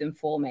make them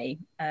for me.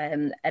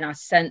 And I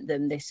sent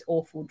them this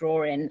awful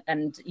drawing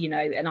and, you know,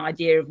 an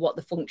idea of what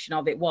the function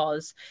of it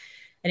was.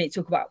 And it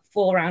took about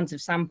 4 rounds of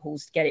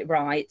samples to get it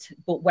right.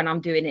 But when I'm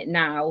doing it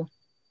now,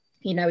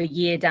 you know, a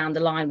year down the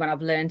line, when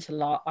I've learned a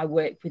lot, I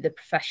work with a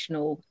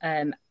professional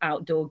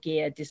outdoor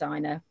gear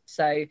designer.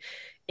 So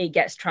it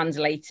gets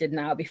translated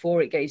now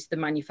before it goes to the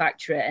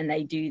manufacturer, and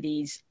they do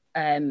these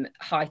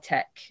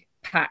high-tech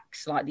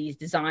packs, like these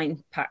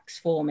design packs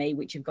for me,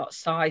 which have got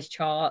size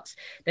charts.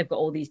 They've got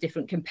all these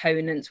different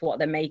components, what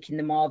they're making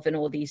them of, and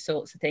all these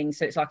sorts of things.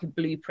 So it's like a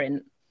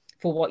blueprint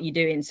for what you're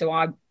doing. So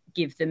I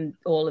give them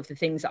all of the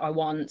things that I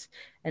want,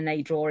 and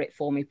they draw it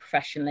for me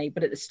professionally.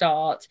 But at the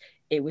start,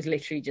 it was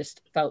literally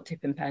just felt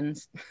tip and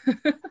pens.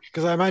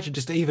 Because I imagine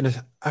just even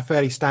a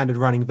fairly standard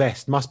running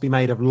vest must be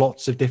made of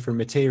lots of different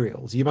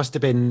materials. You must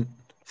have been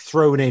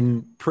thrown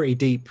in pretty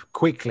deep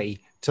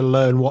quickly to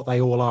learn what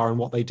they all are and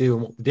what they do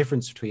and what the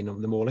difference between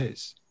them all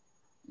is.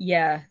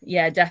 Yeah,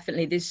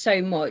 definitely. There's so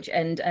much.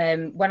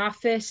 And when I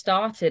first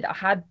started, I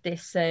had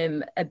this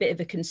a bit of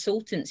a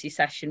consultancy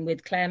session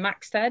with Claire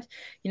Maxted,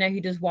 you know,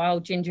 who does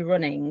Wild Ginger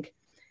Running,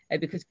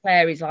 because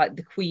Claire is like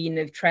the queen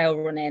of trail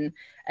running,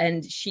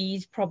 and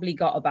she's probably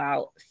got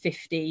about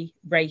 50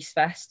 race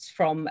vests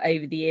from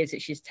over the years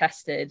that she's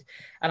tested.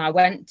 And I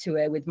went to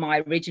her with my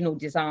original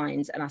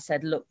designs and I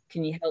said, look,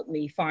 can you help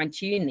me fine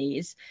tune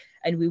these?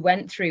 And we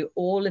went through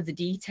all of the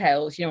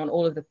details, you know, on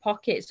all of the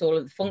pockets, all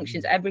of the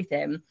functions,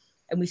 everything.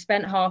 And we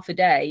spent half a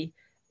day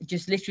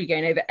just literally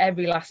going over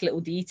every last little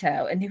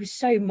detail. And there was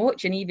so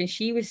much. And even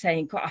she was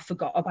saying, God, I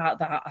forgot about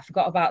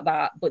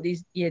that. But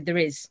there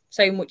is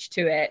so much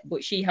to it.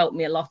 But she helped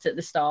me a lot at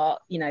the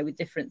start, you know, with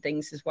different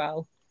things as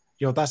well.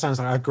 You know, that sounds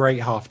like a great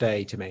half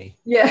day to me.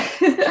 Yeah.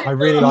 I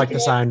really like the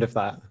sound of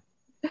that.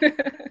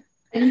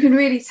 And you can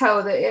really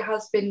tell that it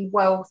has been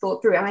well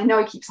thought through. And I know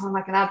I keep sounding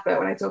like an advert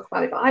when I talk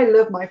about it, but I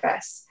love my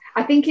vests.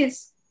 I think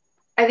it's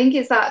I think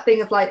it's that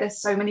thing of like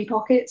there's so many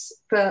pockets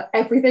for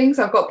everything.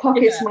 So I've got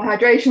pockets for my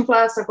hydration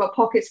flask, I've got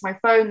pockets for my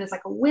phone, there's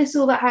like a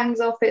whistle that hangs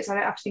off it, so I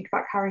don't have to think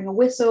about carrying a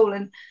whistle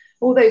and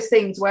all those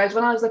things. Whereas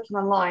when I was looking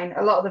online,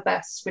 a lot of the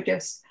vests were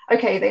just,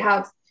 okay, they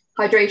have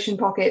hydration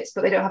pockets,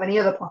 but they don't have any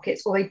other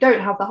pockets, or they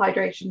don't have the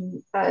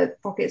hydration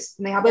pockets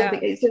and they have other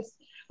things. It's just,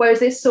 whereas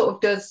this sort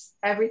of does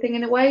everything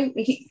in a way.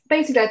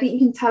 Basically, I think you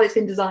can tell it's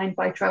been designed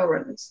by trail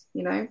runners,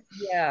 you know?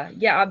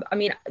 Yeah. I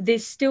mean,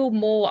 there's still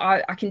more.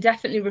 I can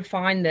definitely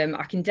refine them.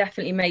 I can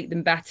definitely make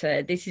them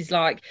better. This is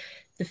like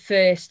the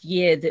first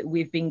year that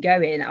we've been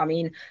going. I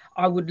mean,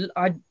 I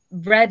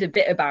read a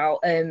bit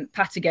about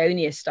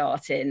Patagonia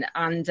starting,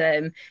 and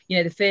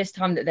the first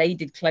time that they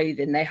did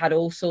clothing, they had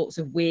all sorts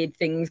of weird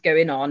things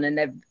going on, and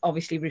they've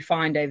obviously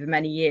refined over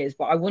many years.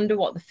 But I wonder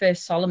what the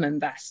first Salomon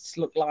vests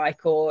look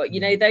like, or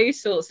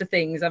those sorts of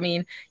things. I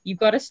mean, you've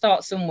got to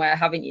start somewhere,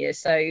 haven't you?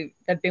 So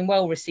they've been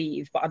well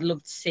received, but I'd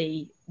love to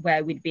see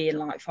where we'd be in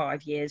like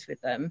 5 years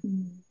with them.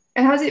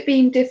 And has it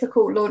been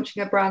difficult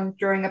launching a brand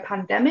during a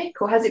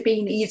pandemic, or has it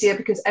been easier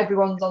because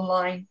everyone's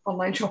online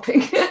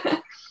shopping?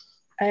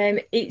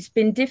 It's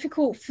been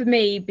difficult for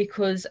me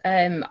because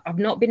I've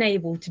not been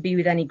able to be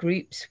with any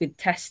groups with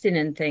testing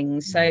and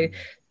things. So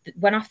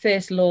when I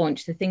first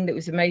launched, the thing that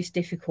was the most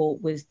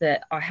difficult was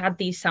that I had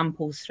these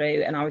samples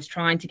through and I was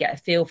trying to get a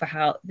feel for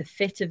how the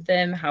fit of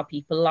them, how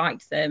people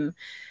liked them.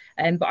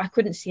 But I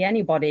couldn't see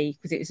anybody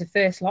because it was the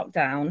first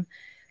lockdown.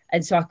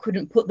 And so I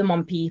couldn't put them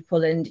on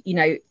people and,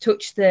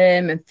 touch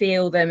them and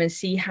feel them and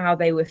see how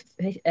they were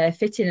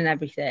fitting and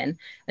everything.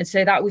 And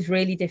so that was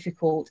really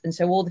difficult. And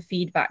so all the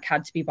feedback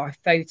had to be by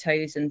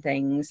photos and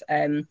things.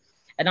 And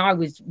I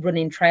was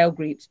running trail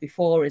groups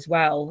before as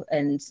well.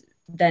 And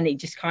then it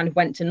just kind of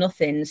went to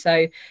nothing.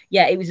 So,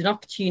 yeah, it was an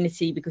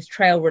opportunity because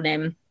trail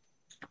running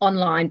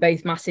online,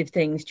 both massive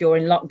things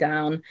during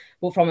lockdown.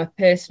 But from a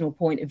personal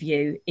point of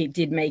view, it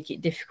did make it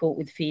difficult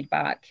with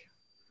feedback.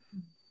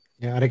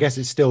 Yeah, and I guess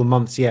it's still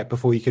months yet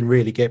before you can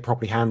really get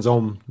properly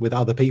hands-on with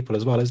other people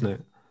as well, isn't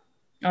it?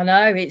 I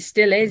know, it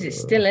still is. It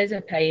still is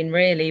a pain,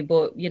 really,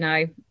 but,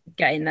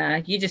 getting there.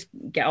 You just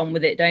get on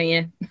with it, don't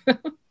you?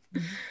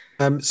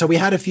 So we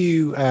had a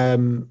few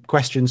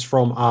questions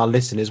from our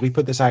listeners. We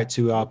put this out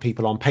to our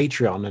people on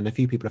Patreon, and a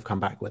few people have come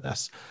back with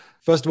us.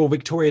 First of all,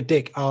 Victoria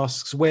Dick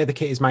asks where the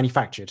kit is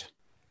manufactured.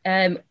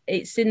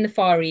 It's in the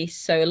Far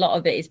East, so a lot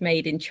of it is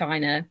made in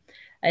China.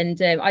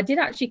 And I did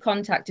actually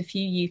contact a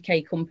few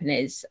UK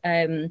companies,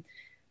 but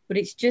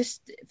it's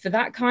just for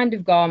that kind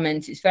of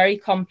garment, it's very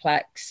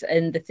complex.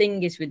 And the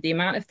thing is, with the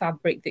amount of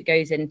fabric that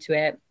goes into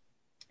it,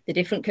 the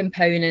different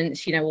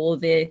components, all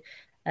the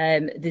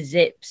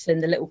zips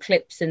and the little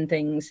clips and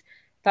things,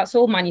 that's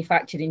all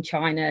manufactured in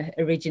China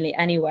originally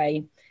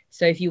anyway.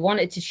 So if you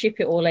wanted to ship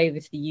it all over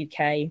to the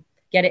UK,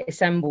 get it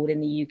assembled in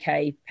the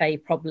UK, pay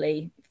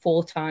probably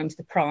 4 times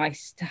the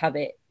price to have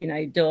it,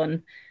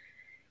 done.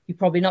 You're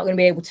probably not going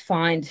to be able to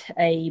find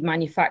a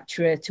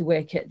manufacturer to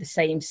work at the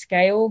same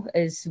scale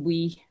as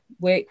we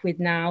work with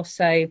now.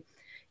 So,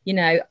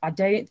 I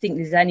don't think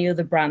there's any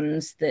other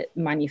brands that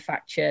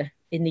manufacture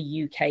in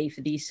the UK for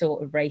these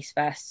sort of race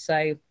vests.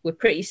 So we're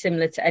pretty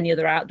similar to any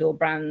other outdoor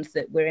brands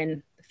that we're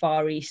in the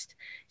Far East.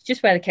 It's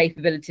just where the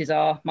capabilities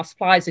are. My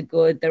supplies are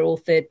good. They're all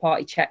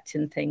third-party checked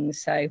and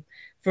things. So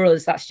for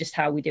us, that's just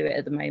how we do it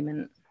at the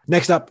moment.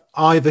 Next up,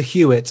 Ivor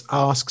Hewitt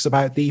asks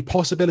about the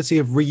possibility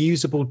of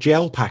reusable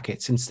gel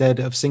packets instead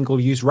of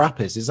single-use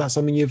wrappers. Is that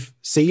something you've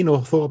seen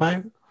or thought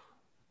about?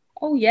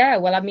 Oh, yeah.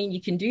 Well, I mean, you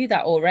can do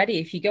that already.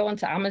 If you go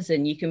onto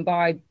Amazon, you can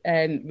buy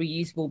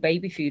reusable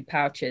baby food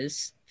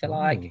pouches for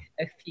like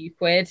a few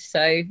quid.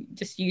 So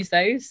just use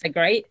those. They're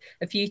great.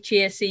 A few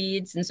chia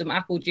seeds and some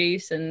apple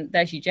juice, and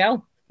there's your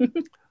gel.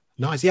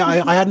 Nice. Yeah,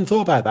 I hadn't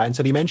thought about that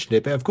until you mentioned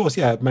it. But of course,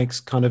 yeah, it makes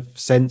kind of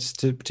sense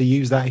to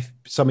use that if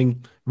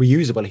something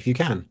reusable if you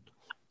can.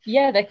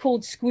 Yeah, they're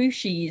called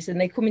squishies and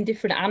they come in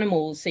different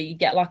animals. So you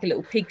get like a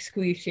little pig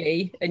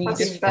squishy and you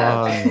just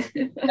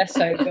they're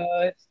so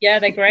good. Yeah,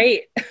 they're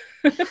great.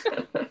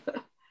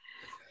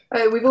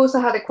 We've also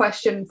had a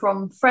question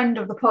from friend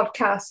of the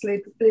podcast,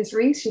 Liz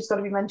Reese. She's got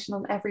to be mentioned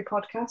on every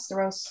podcast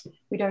or else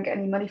we don't get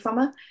any money from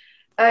her.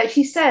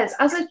 She says,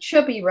 as a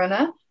chubby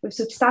runner with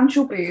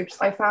substantial boobs,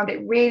 I found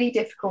it really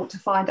difficult to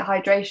find a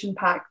hydration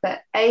pack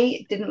that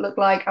A, didn't look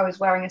like I was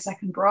wearing a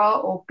second bra,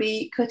 or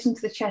B, cut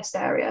into the chest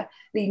area,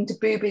 leading to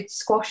boobage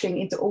squashing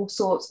into all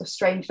sorts of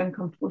strange and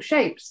uncomfortable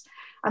shapes.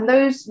 And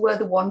those were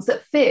the ones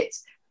that fit.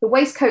 The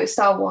waistcoat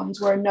style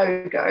ones were a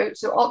no-go,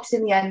 so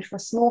opted in the end for a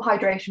small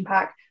hydration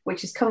pack,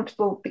 which is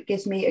comfortable but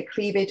gives me a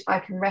cleavage I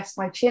can rest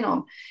my chin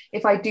on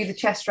if I do the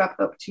chest strap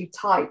up too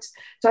tight.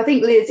 So I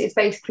think Liz is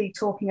basically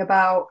talking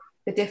about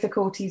the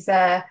difficulties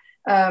there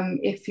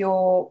if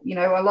you're,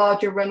 a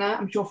larger runner,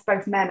 I'm sure for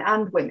both men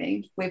and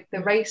women, with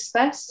the race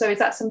vest. So is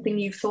that something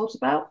you've thought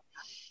about?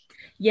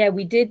 Yeah,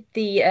 we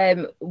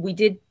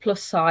did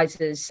plus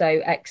sizes,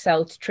 so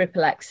XL to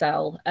triple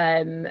XL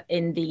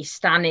in the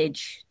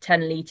Stanage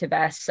 10 litre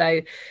vest.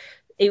 So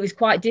it was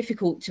quite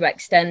difficult to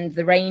extend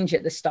the range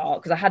at the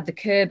start because I had the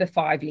Kerber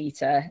 5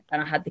 litre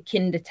and I had the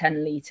Kinder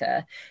 10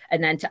 litre.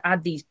 And then to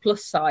add these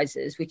plus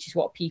sizes, which is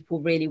what people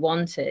really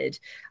wanted,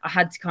 I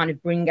had to kind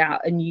of bring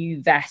out a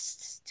new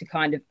vest to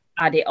kind of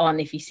add it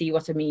on, if you see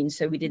what I mean.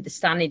 So we did the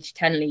Stanage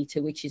 10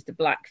 litre, which is the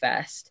black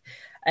vest.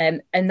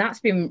 And that's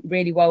been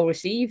really well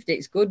received.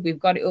 It's good. We've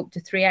got it up to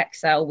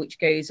 3XL, which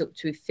goes up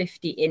to a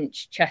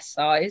 50-inch chest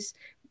size,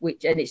 and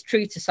it's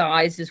true to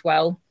size as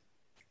well.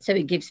 So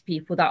it gives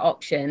people that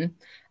option.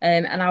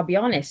 And I'll be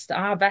honest,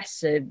 our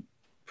vests are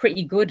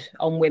pretty good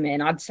on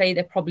women. I'd say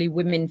they're probably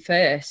women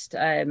first.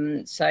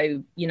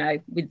 So, you know,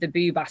 with the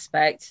boob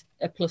aspect,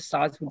 a plus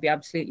size would be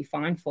absolutely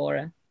fine for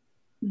her.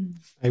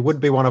 It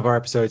wouldn't be one of our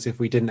episodes if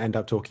we didn't end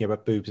up talking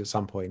about boobs at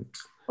some point.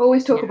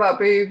 Always talk about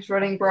boobs,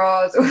 running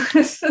bras.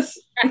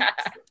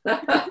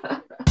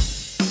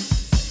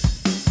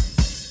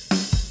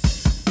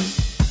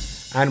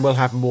 And we'll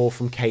have more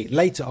from Kate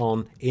later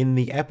on in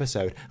the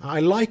episode. I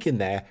like in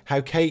there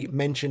how Kate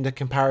mentioned a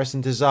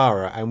comparison to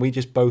Zara, and we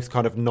just both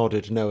kind of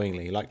nodded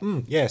knowingly, like,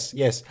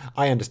 yes,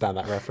 I understand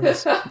that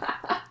reference.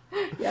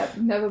 Yeah,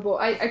 never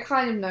bought. I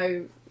kind of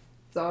know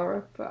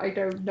Zara, but I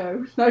don't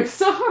know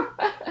Zara.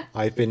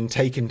 I've been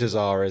taken to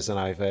Zara's and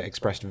I've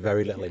expressed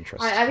very little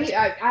interest. I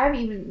haven't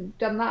even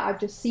done that. I've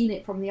just seen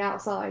it from the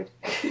outside.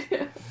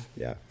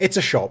 Yeah, it's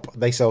a shop.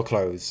 They sell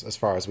clothes, as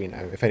far as we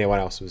know, if anyone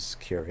else was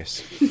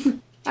curious.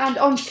 And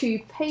on to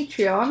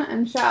Patreon,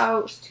 and shout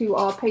outs to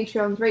our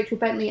Patreons, Rachel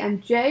Bentley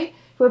and Jay,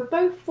 who have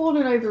both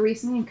fallen over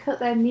recently and cut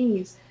their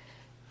knees.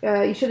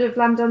 You should have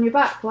landed on your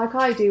back like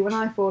I do when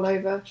I fall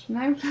over.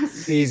 No?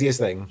 It's the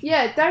easiest thing.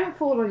 Yeah, don't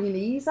fall on your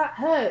knees. That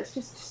hurts.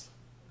 Just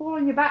fall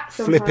on your back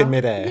somehow. Flip in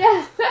midair.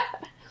 Yeah.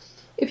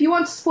 If you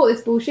want to support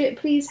this bullshit,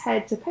 please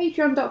head to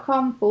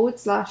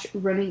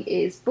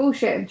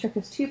patreon.com/runningisbullshit and chuck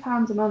us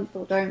 £2 a month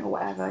or don't or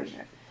whatever. You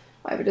know,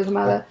 whatever, doesn't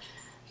matter.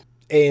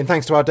 And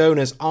thanks to our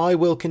donors, I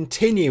will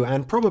continue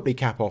and probably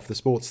cap off the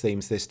sports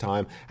themes this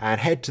time and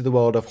head to the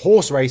world of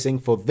horse racing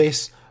for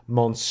this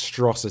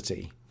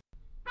monstrosity.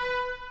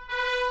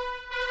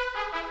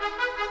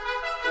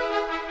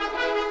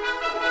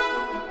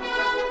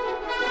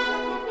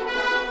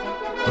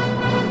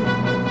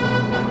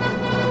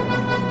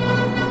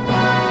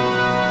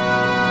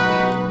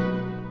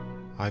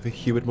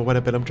 Hewitt,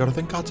 Morwenna, Billum,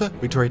 Jonathan Carter,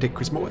 Victoria Dick,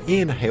 Chris Moore,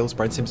 Ian Hales,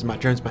 Brian Simpson, Matt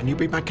Jones, Matt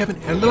Newbury, Matt Kevin,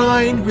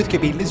 Elaine, Ruth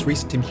Gibby, Liz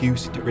Reese, Tim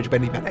Hughes, Rich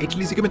Bentley, Matt H.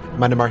 Lisa Goodman,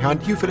 Amanda Marihan,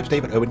 Hugh Phillips,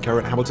 David Owen,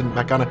 Karen Hamilton,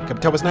 Matt Garner,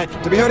 Captain Thomas Knight,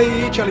 Debbie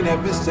Hardy, Charlie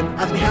Nevis, and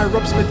Anthony Harry,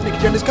 Rob Smith, Nicky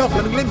Jones, Carl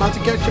Fleming, Lynn,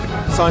 Martin Garrett,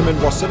 Simon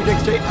Ross, Sophie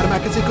Dexter, Adam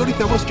Atkinson, Goldie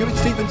Thomas, Stuart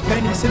Stevens,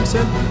 Penny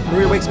Simpson,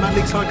 Maria Wakes, Matt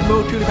Leaks, Clark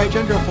Moore, Julie Page,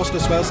 Andrew Foster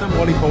Swell, Sam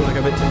Wally, Paul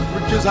Nickervin,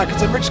 Richard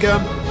Atkinson, Rich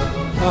Skirm.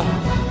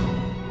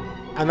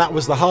 And that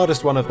was the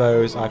hardest one of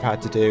those I've had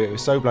to do. It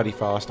was so bloody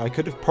fast. I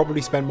could have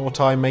probably spent more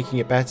time making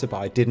it better, but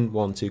I didn't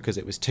want to because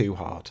it was too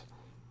hard.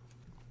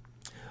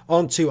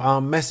 On to our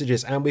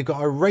messages, and we've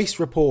got a race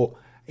report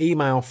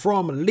email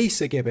from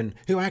Lisa Gibbon,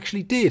 who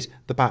actually did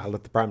the Battle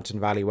of the Brampton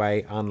Valley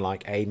Way,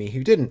 unlike Amy,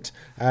 who didn't.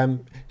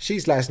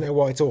 She's let us know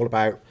what it's all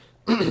about,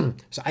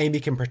 so Amy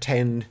can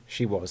pretend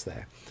she was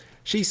there.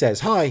 She says,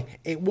 hi,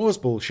 it was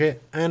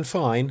bullshit and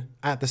fine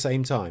at the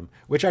same time,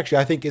 which actually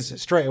I think is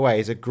straight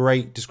away is a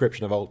great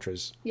description of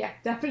ultras. Yeah,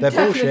 definitely.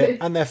 They're bullshit definitely.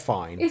 and they're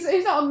fine. It's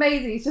not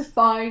amazing, it's just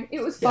fine.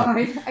 It was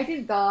fine. Yeah. I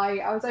didn't die.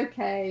 I was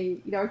okay.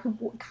 You know, I could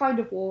kind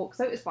of walk,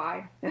 so it was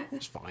fine.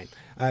 It's fine.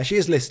 She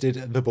has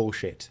listed the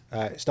bullshit.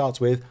 It starts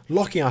with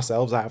locking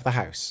ourselves out of the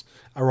house,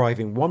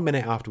 arriving 1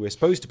 minute after we were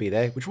supposed to be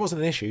there, which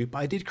wasn't an issue, but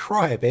I did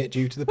cry a bit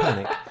due to the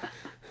panic.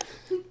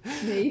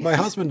 My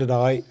husband and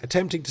I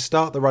attempting to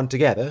start the run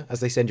together, as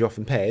they send you off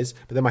in pairs,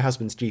 but then my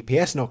husband's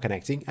GPS not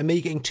connecting and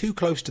me getting too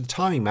close to the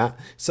timing mat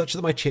such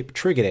that my chip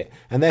triggered it,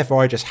 and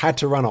therefore I just had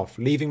to run off,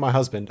 leaving my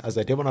husband as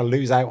I didn't want to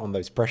lose out on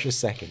those precious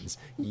seconds.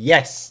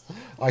 Yes,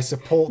 I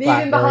support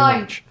that very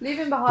much. Leave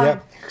him behind.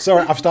 Yep.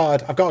 Sorry, I've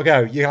started. I've got to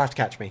go. You'll have to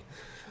catch me.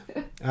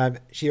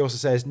 She also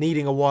says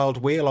needing a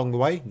wild wee along the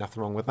way.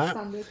 Nothing wrong with that.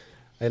 Standard.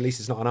 At least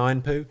it's not an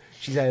iron poo.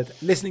 She said,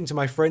 listening to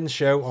my friend's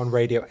show on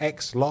Radio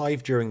X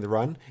live during the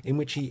run, in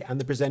which he and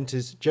the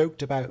presenters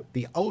joked about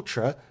the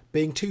ultra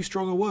being too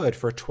strong a word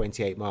for a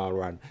 28-mile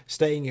run,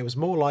 stating it was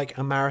more like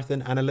a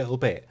marathon and a little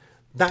bit.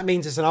 That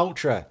means it's an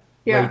ultra,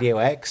 yeah. Radio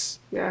X.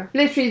 Yeah,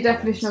 literally the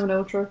definition of an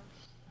ultra.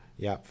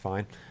 Yeah,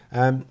 fine.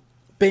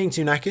 Being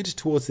too knackered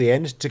towards the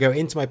end to go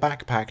into my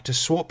backpack to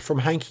swap from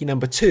hanky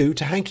number 2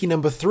 to hanky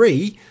number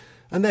 3,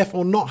 and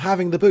therefore not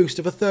having the boost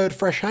of a third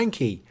fresh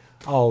hanky.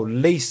 Oh,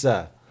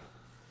 Lisa,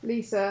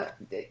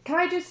 can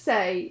I just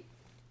say,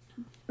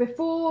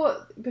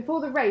 before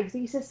the race,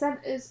 Lisa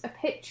sent us a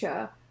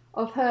picture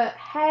of her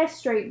hair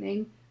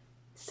straightening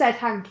said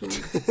hanky.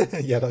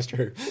 Yeah, that's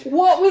true.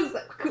 What was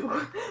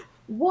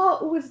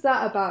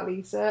that about,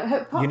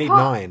 Lisa? You need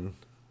 9.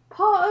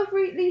 Part of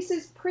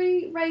Lisa's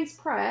pre-race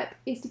prep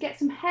is to get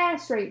some hair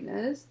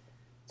straighteners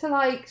to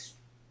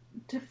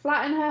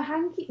flatten her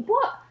hanky.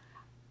 What?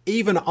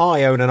 Even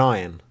I own an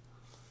iron.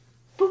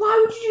 But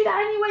why would you do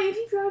that anyway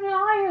if you own an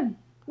iron?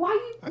 Why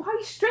are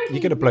you straightening?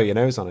 You're going to blow your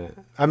nose on it.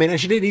 I mean, and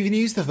she didn't even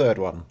use the third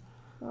one.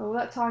 Oh, Oh,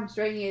 that time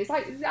straining is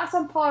like that's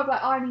on par with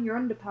like ironing your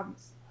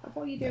underpants. Like,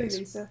 what are you doing,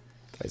 Lisa?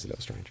 That is a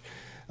little strange.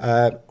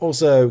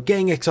 Also,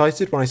 getting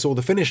excited when I saw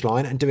the finish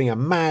line and doing a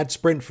mad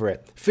sprint for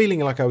it, feeling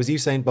like I was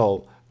Usain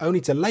Bolt, only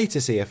to later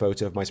see a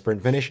photo of my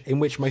sprint finish in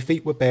which my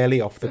feet were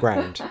barely off the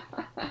ground.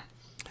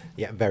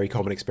 Yeah, very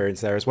common experience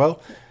there as well.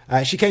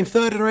 She came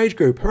third in her age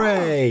group.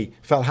 Hooray!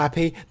 Felt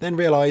happy, then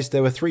realised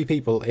there were 3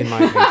 people in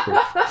my age group.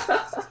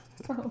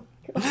 Oh,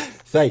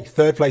 God.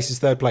 Third place is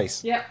third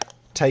place. Yep.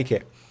 Take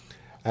it.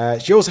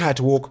 She also had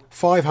to walk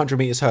 500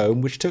 metres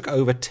home, which took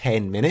over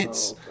 10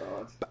 minutes.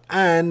 Oh, God.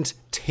 And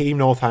Team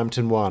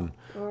Northampton won.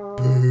 Oh,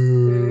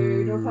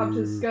 dude,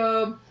 Northampton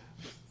scum.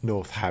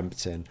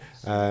 Northampton.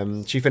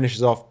 She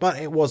finishes off, but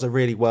it was a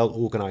really well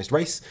organised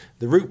race.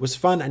 The route was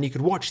fun and you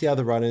could watch the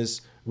other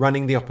runners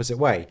running the opposite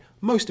way.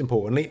 Most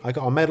importantly, I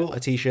got a medal, a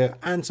t-shirt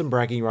and some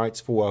bragging rights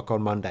for work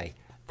on Monday.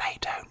 They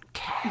don't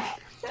care.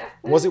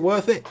 Was it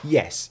worth it?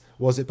 Yes.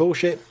 Was it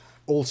bullshit?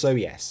 Also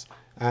yes.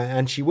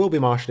 And she will be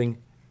marshalling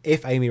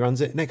if Amy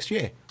runs it next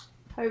year.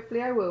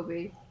 Hopefully I will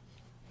be.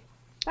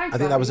 Thanks, I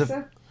think that was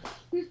Lisa.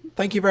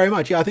 Thank you very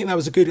much. Yeah, I think that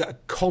was a good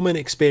common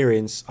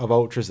experience of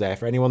ultras there.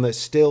 For anyone that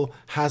still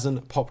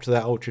hasn't popped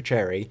their ultra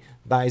cherry,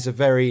 that is a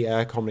very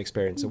common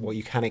experience of what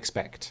you can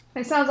expect.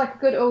 It sounds like a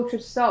good ultra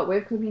to start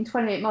with, because I mean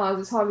 28 miles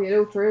is hardly an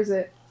ultra, is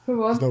it?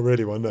 Come on. It's not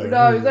really one, no.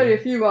 No, it's only a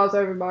few miles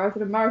over a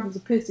marathon, and marathons are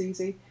piss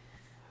easy.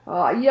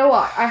 You know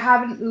what? I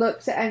haven't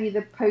looked at any of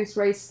the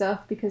post-race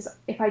stuff, because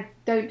if I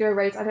don't do a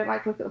race, I don't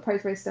like to look at the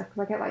post-race stuff,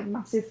 because I get like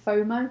massive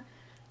FOMO.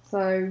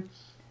 So,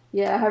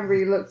 yeah, I haven't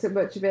really looked at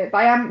much of it. But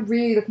I am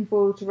really looking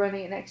forward to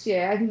running it next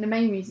year. I think the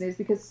main reason is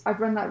because I've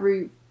run that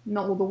route,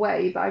 not all the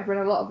way, but I've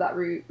run a lot of that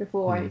route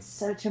before, and it's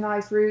such a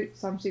nice route,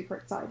 so I'm super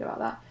excited about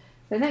that.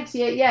 So next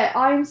year, yeah,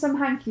 iron some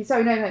hankies.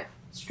 Sorry, no, hair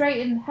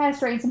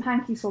straighten some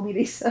hankies for me,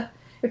 Lisa,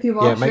 if you're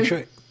marshalling.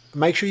 Yeah,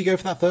 make sure you go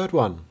for that third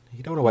one.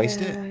 You don't want to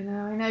waste it. I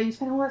know. You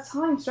spend all that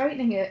time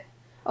straightening it.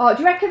 Oh,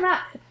 do you reckon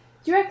that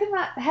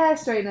hair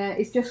straightener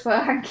is just for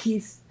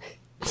hankies?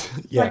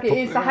 Yeah, like it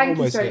is the hanky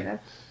almost, straightener. Yeah.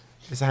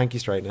 It's a hanky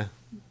straightener.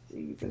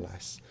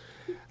 Jesus.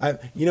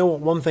 Bless. You know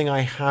what? One thing I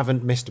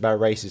haven't missed about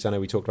races, I know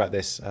we talked about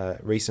this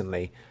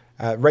recently.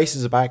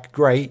 Races are back,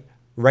 great.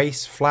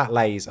 Race flat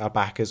lays are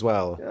back as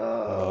well.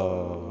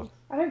 Oh.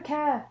 I don't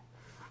care.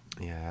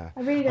 Yeah. I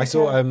really don't I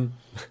saw care.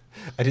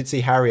 I did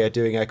see Harrier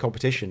doing a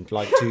competition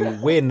like to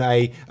win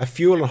a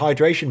fuel and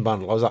hydration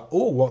bundle. I was like,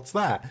 oh, what's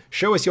that?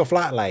 Show us your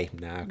flat lay.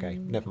 Nah, okay,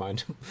 never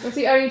mind. That's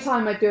the only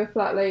time I'd do a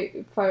flat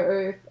lay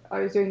photo if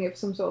I was doing it for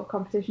some sort of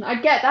competition. I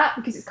get that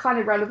because it's kind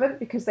of relevant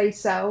because they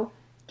sell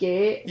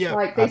gear. Yeah,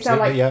 like they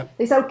sell absolutely,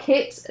 they sell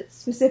kits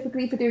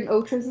specifically for doing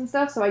ultras and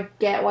stuff, so I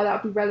get why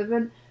that would be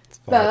relevant.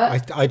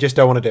 But I just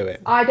don't want to do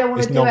it. I don't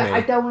want to It's do it. not me.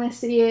 I don't want to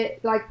see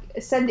it. Like,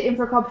 send it in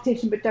for a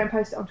competition, but don't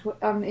post it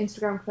on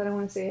Instagram because I don't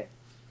want to see it.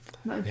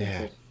 Not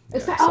interested.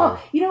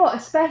 You know what?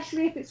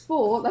 Especially if it's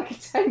for like a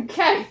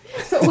 10k.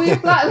 So all your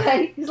flat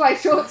lay is like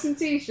shorts and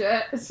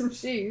t-shirt and some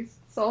shoes,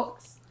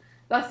 socks.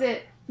 That's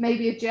it.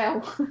 Maybe a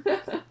gel.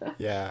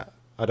 Yeah,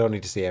 I don't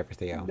need to see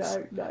everything else.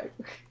 No.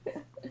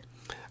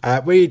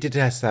 We did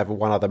just have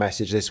one other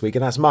message this week,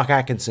 and that's Mark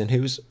Atkinson,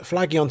 who's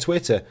flagging on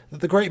Twitter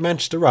that the Great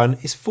Manchester Run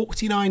is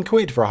 49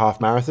 quid for a half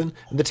marathon,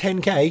 and the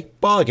 10k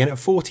bargain at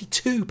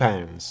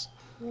 £42.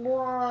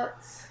 What?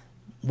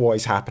 What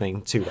is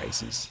happening? 2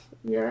 races.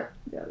 Yeah,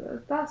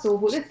 that's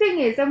awful. The thing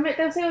is,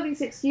 they'll say all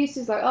these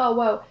excuses like, oh,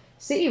 well,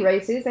 city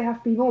races, they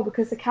have to be more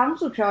because the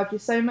council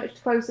charges so much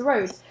to close the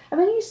roads. And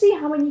then you see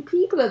how many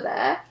people are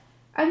there,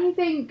 and you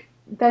think,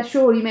 they're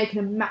surely making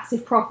a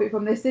massive profit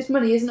from this. This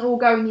money isn't all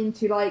going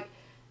into, like,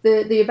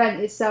 the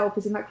event itself,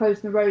 isn't like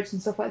closing the roads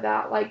and stuff like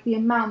that. Like, the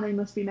amount they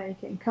must be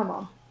making, come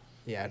on.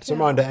 Yeah, it's a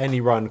reminder,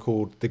 any run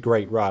called the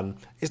Great Run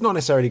is not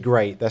necessarily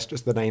great, that's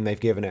just the name they've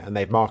given it, and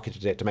they've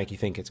marketed it to make you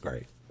think it's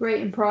great. Great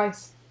in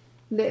price,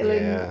 little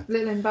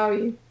in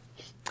value.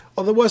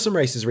 Oh, there were some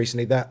races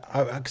recently that,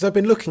 because I've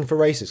been looking for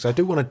races, because I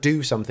do want to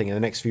do something in the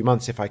next few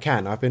months if I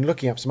can. I've been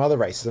looking up some other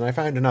races, and I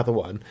found another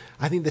one.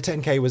 I think the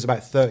 10k was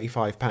about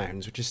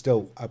 £35, which is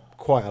still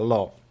quite a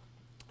lot.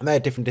 And they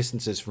had different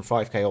distances from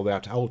 5k all the way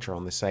up to ultra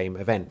on the same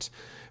event.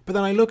 But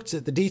then I looked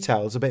at the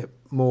details a bit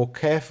more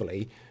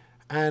carefully,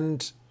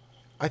 and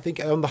I think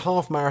on the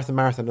half marathon,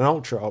 marathon, and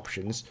ultra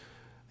options,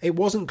 it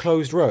wasn't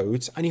closed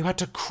roads, and you had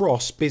to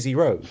cross busy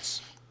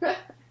roads.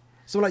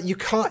 So like you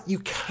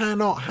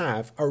cannot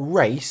have a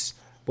race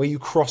where you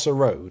cross a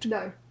road.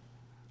 No.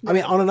 I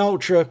mean, on an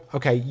ultra,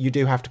 okay, you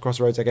do have to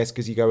cross roads, I guess,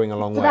 because you're going a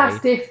long way. That's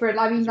different.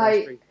 I mean,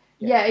 like,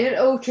 yeah, in an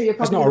ultra, you're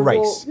probably not a gonna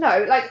race. walk.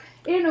 No, like,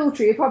 in an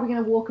ultra, you're probably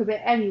going to walk a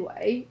bit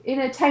anyway. In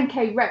a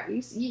 10k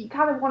race, you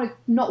kind of want to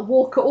not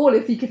walk at all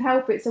if you can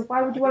help it. So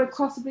why would you want to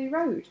cross a blue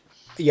road?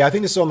 Yeah, I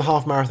think this is on the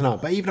half marathon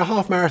up, but even a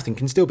half marathon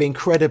can still be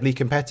incredibly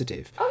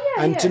competitive. Oh,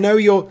 yeah, and yeah. to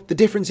know the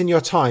difference in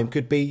your time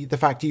could be the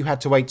fact you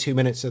had to wait 2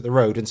 minutes at the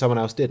road and someone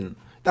else didn't.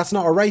 That's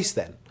not a race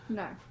then.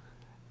 No.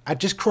 And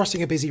just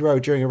crossing a busy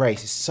road during a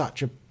race is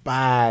such a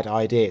bad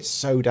idea. It's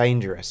so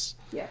dangerous.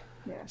 Yeah.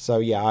 Yeah. So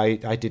yeah,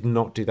 I did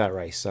not do that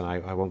race, and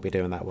I won't be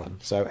doing that one.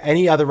 So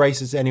any other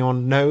races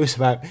anyone knows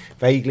about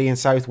vaguely in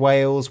South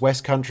Wales,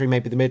 West Country,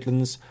 maybe the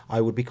Midlands,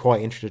 I would be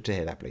quite interested to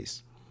hear that,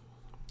 please.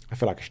 I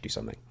feel like I should do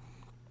something.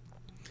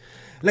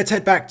 Let's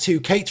head back to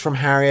Kate from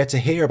Harrier to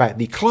hear about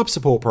the club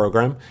support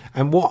program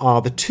and what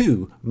are the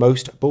 2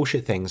 most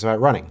bullshit things about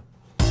running.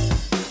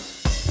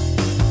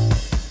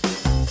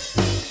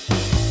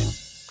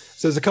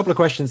 So there's a couple of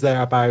questions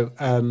there about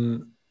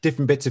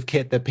different bits of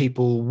kit that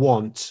people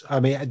want. I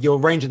mean, your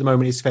range at the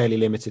moment is fairly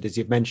limited, as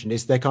you've mentioned.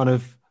 Is there kind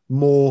of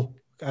more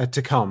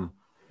to come?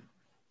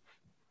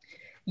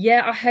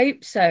 Yeah, I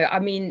hope so. I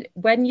mean,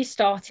 when you're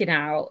starting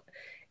out,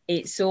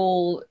 it's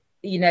all,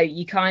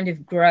 you kind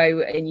of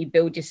grow and you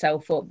build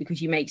yourself up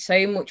because you make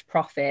so much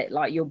profit.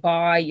 Like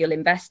you'll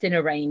invest in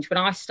a range. When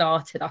I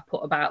started, I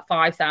put about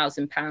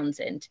 £5,000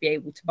 in to be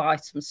able to buy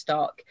some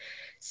stock.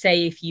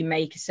 Say if you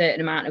make a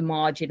certain amount of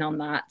margin on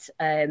that,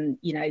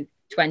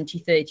 20,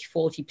 30,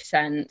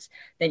 40%,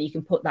 then you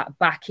can put that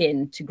back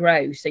in to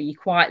grow. So you're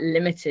quite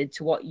limited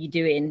to what you're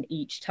doing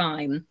each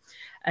time.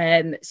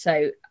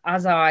 So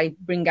as I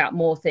bring out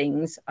more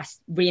things, I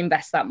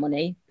reinvest that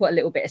money, put a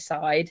little bit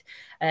aside,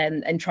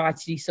 and try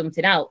to do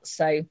something else.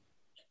 So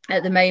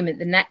at the moment,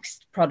 the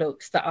next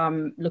products that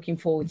I'm looking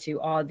forward to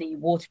are the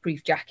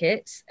waterproof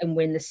jackets, and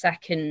we're in the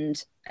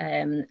second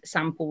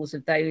samples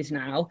of those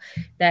now.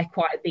 They're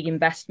quite a big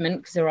investment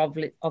because they're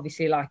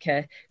obviously like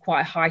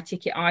quite a high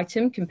ticket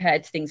item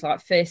compared to things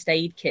like first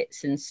aid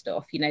kits and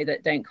stuff,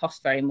 that don't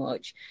cost very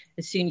much.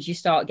 As soon as you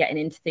start getting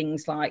into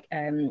things like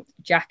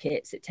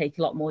jackets that take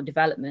a lot more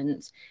development,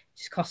 it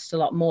just costs a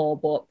lot more.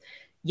 But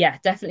yeah,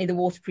 definitely the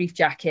waterproof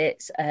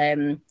jackets,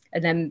 and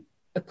then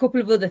a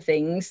couple of other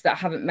things that I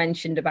haven't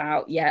mentioned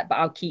about yet, but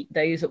I'll keep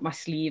those up my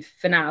sleeve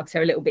for now because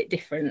they're a little bit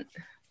different.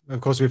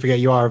 Of course, we forget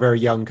you are a very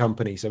young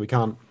company, so we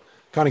can't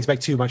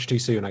expect too much too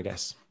soon, I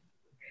guess.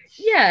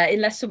 Yeah,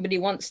 unless somebody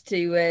wants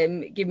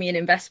to give me an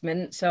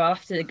investment, so I'll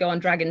have to go on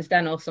Dragon's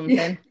Den or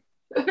something.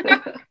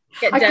 I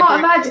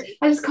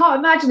just can't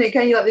imagine it.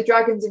 Can you like the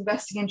Dragons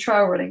investing in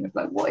trail running?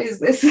 Like, what is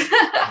this?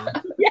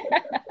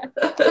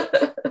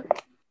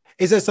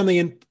 Is there something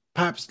in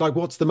perhaps like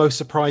what's the most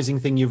surprising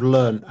thing you've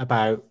learned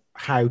about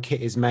how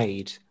kit is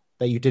made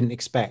that you didn't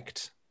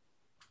expect?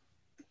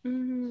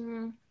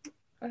 I'm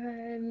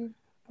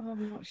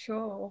not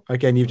sure.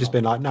 Again, you've just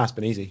been like, nah, it's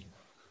been easy.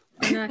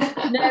 No,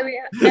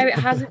 it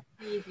hasn't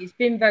been easy. It's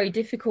been very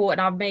difficult,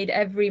 and I've made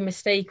every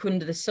mistake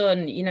under the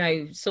sun.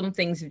 Some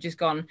things have just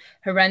gone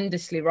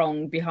horrendously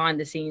wrong behind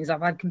the scenes.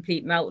 I've had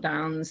complete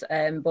meltdowns,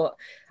 but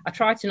I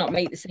try to not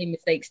make the same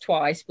mistakes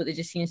twice, but there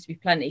just seems to be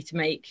plenty to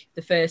make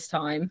the first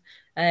time.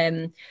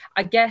 I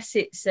guess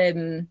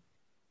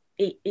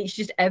it's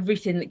just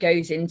everything that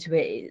goes into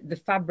it, the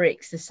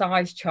fabrics, the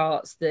size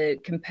charts, the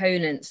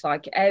components.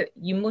 Like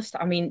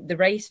the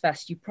race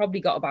vest, you've probably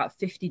got about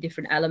 50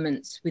 different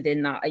elements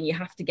within that, and you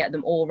have to get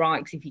them all right,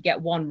 because if you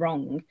get one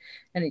wrong,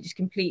 then it just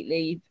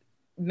completely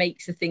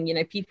makes the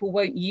thing, people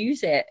won't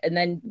use it, and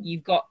then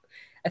you've got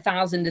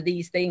 1,000 of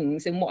these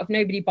things, and what if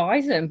nobody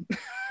buys them?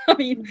 I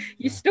mean,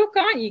 you're stuck,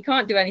 aren't you? You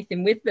can't do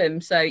anything with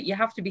them. So you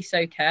have to be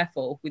so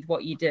careful with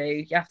what you do.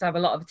 You have to have a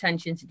lot of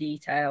attention to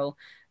detail.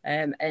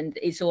 And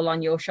it's all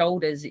on your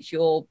shoulders. It's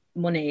your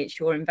money, it's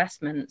your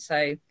investment.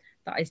 So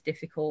that is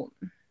difficult.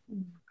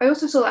 I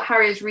also saw that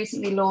Harry has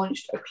recently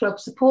launched a club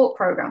support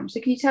program.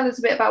 So can you tell us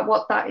a bit about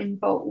what that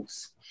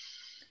involves?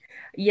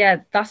 Yeah,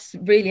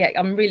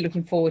 I'm really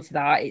looking forward to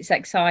that. It's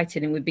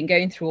exciting, and we've been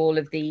going through all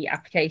of the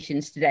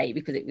applications today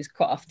because it was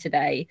cut off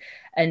today,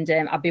 and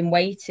I've been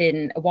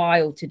waiting a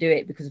while to do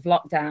it because of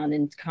lockdown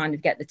and to kind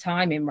of get the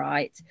timing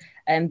right.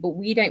 But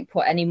we don't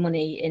put any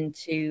money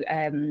into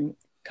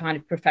kind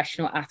of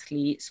professional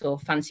athletes or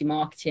fancy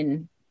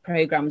marketing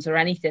programs or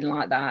anything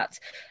like that.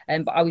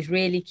 But I was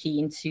really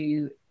keen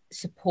to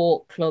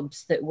support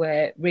clubs that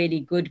were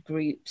really good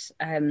groups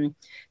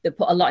that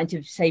put a lot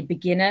into, say,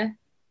 beginner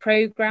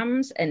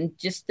programs, and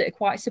just that are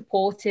quite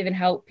supportive and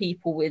help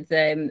people with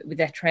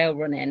their trail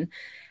running.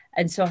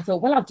 And so I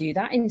thought, well, I'll do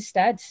that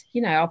instead.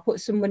 I'll put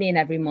some money in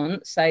every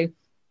month, so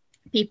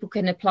people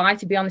can apply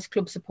to be on this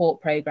club support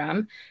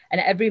program,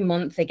 and every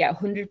month they get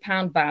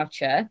 £100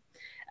 voucher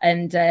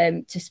and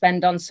to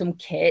spend on some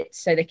kit,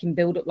 so they can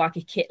build up like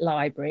a kit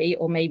library,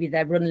 or maybe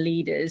their run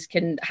leaders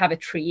can have a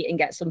treat and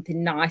get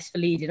something nice for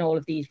leading all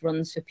of these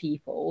runs for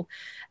people.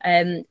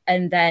 And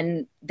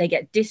then they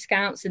get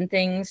discounts and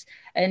things.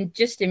 And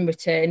just in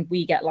return,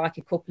 we get like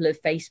a couple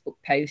of Facebook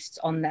posts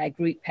on their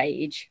group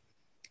page,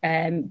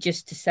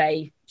 just to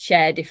say,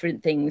 share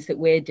different things that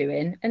we're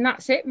doing. And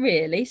that's it,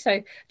 really.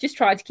 So just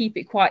try to keep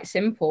it quite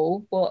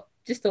simple, but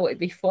just thought it'd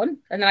be fun.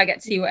 And then I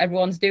get to see what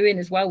everyone's doing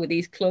as well with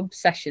these club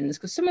sessions,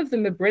 because some of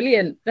them are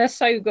brilliant. They're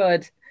so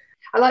good.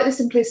 I like the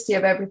simplicity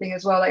of everything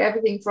as well. Like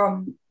everything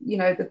from,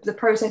 the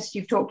process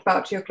you've talked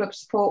about to your club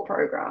support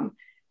program.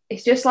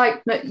 it's just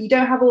like you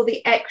don't have all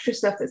the extra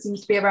stuff that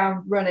seems to be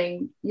around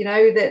running, you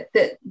know,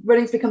 that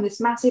running's become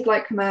this massive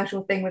like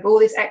commercial thing with all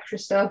this extra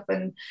stuff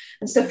and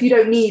stuff you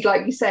don't need,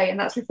 like you say, and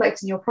that's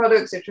reflecting your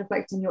products, it's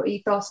reflecting your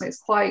ethos, and it's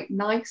quite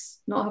nice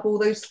not have all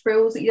those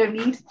frills that you don't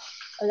need.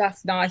 Oh,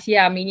 that's nice.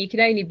 Yeah, I mean, you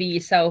can only be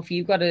yourself.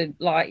 You've got to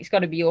it's got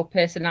to be your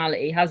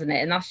personality, hasn't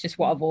it? And that's just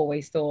what I've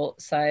always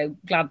thought. So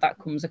glad that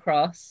comes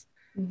across.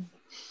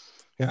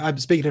 Yeah,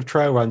 speaking of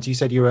trail runs, you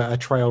said you were a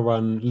trail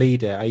run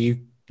leader. Are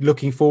you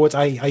looking forward?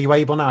 Are you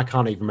able now? I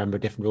can't even remember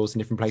different rules in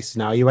different places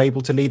now. Are you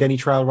able to lead any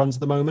trail runs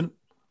at the moment?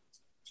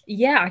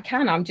 Yeah, I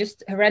can. I'm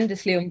just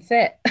horrendously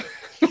unfit.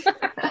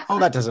 Oh,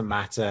 that doesn't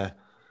matter.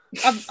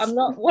 I'm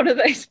not one of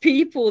those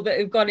people that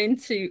have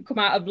come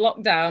out of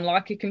lockdown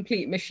like a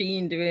complete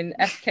machine doing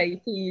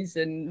FKTs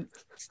and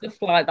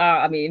stuff like that.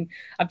 I mean,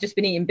 I've just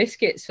been eating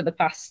biscuits for the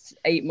past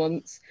 8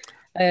 months.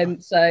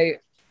 So,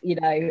 you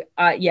know,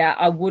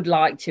 I would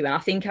like to. And I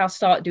think I'll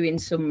start doing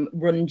some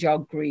run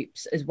jog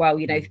groups as well,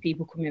 you know, for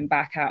people coming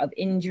back out of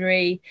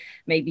injury,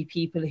 maybe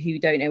people who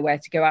don't know where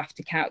to go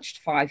after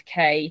couched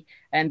 5K,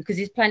 because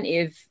there's plenty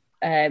of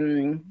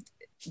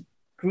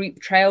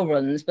group trail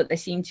runs, but they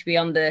seem to be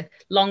on the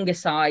longer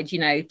side, you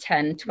know,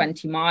 10,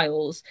 20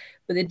 miles.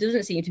 But there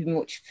doesn't seem to be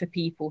much for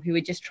people who are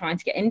just trying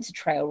to get into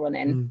trail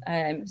running.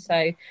 So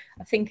I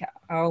think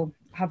I'll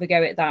have a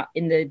go at that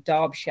in the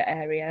Derbyshire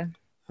area.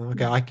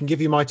 Okay, I can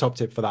give you my top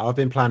tip for that. I've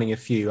been planning a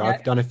few. Yeah.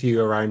 I've done a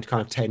few around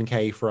kind of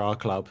 10K for our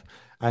club.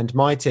 And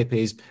my tip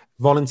is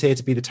volunteer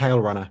to be the tail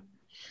runner.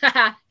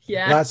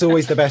 Yeah. That's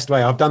always the best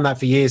way. I've done that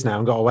for years now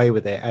and got away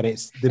with it. And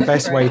it's the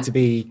best way to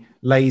be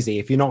lazy.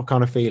 If you're not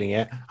kind of feeling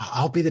it,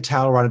 I'll be the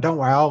tail runner. Don't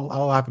worry.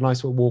 I'll have a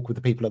nice little walk with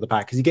the people at the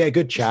back, because you get a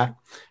good chat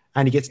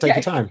and you get to take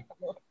your time.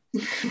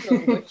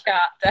 Good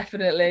chat,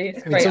 definitely.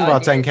 Some of our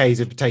 10Ks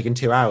have taken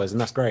 2 hours, and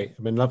that's great.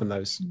 I've been loving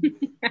those.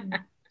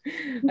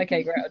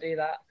 Okay, great. I'll do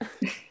that.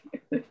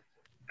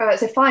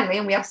 So finally,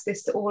 and we ask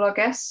this to all our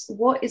guests,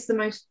 what is the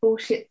most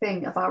bullshit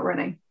thing about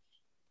running?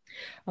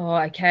 Oh,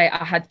 okay.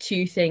 I had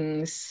 2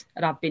 things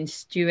and I've been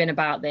stewing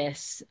about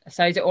this.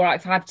 So is it all right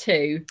if I have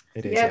 2?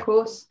 It is, yeah, of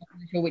course. I'm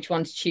not sure which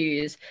one to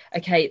choose.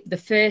 Okay, the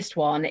first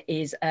one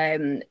is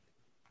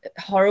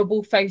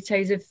horrible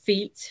photos of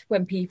feet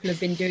when people have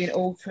been doing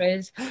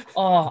ultras.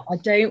 Oh, I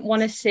don't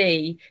want to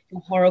see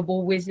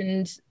horrible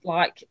wizened,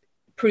 like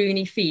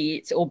pruny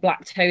feet or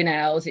black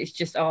toenails. It's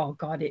just, oh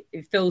god, it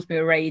fills me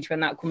with rage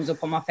when that comes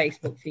up on my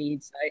Facebook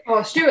feed. So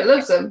Stuart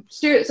loves them.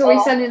 Stuart's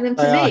always sending them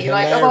to me,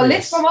 like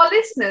from our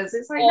listeners.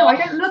 It's like, no, I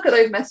don't look at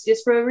those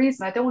messages for a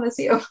reason. I don't want to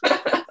see them.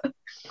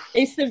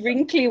 It's the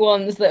wrinkly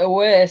ones that are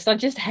worst. I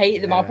just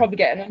hate them. I'll probably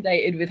get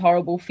inundated with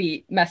horrible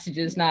feet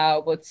messages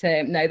now, but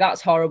no,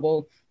 that's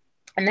horrible.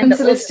 And then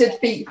unsolicited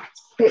feet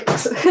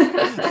pics.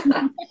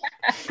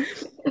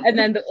 And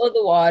then the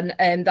other one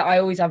that I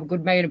always have a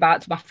good moan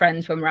about to my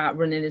friends when we're out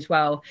running as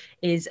well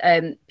is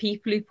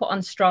people who put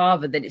on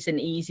Strava that it's an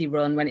easy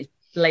run when it's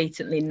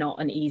blatantly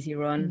not an easy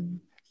run.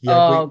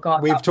 Yeah,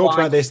 we've talked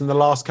about this in the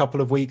last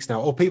couple of weeks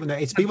now. Or people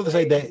that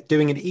say they're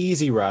doing an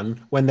easy run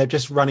when they're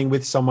just running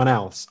with someone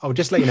else. I'll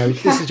just let you know,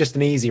 this is just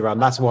an easy run.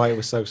 That's why it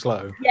was so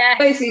slow. Yeah.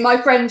 Basically,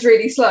 my friend's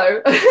really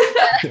slow.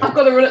 I've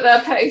got to run at their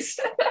pace.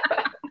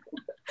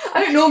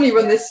 I don't normally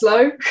run this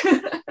slow.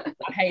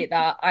 I hate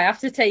that. I have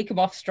to take them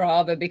off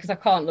Strava because I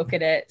can't look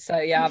at it. So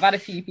yeah, I've had a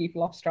few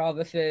people off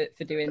Strava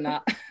for doing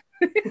that.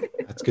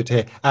 That's good to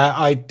hear.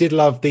 I did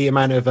love the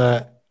amount of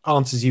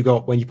answers you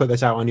got when you put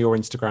this out on your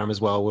Instagram as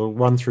well. We'll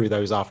run through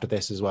those after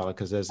this as well,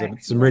 because there's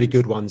some really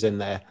good ones in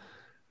there.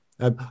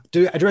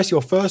 To address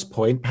your first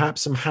point,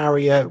 perhaps some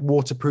Harrier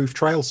waterproof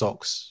trail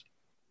socks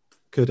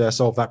could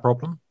solve that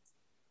problem.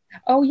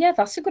 Oh yeah,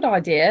 that's a good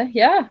idea.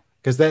 Yeah.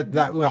 Because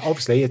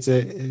obviously it's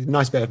a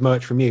nice bit of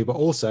merch from you, but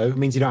also it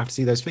means you don't have to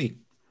see those feet.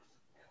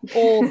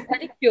 Or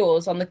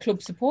pedicures on the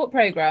club support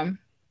program.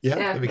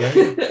 Yeah, there we go.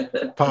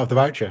 Part of the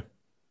voucher.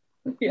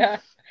 Yeah,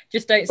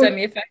 just don't send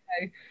me a photo.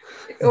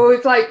 Or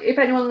if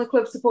anyone on the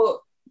club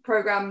support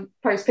program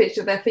posts pictures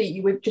of their feet,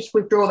 you would just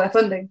withdraw their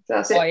funding. So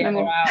that's it. Oh, yeah,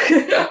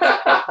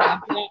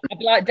 I'd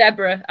be like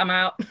Deborah, I'm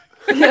out.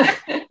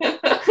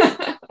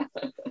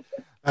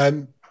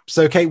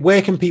 So, Kate,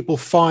 where can people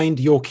find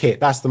your kit?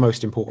 That's the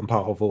most important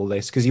part of all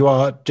this, because you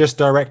are just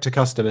direct to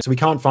customer. So we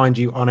can't find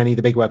you on any of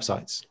the big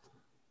websites.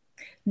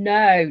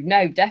 No,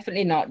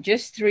 definitely not.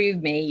 Just through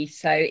me.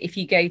 So if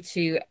you go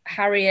to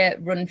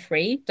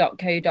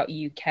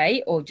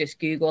harrierrunfree.co.uk or just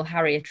Google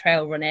Harrier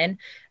Trail Running,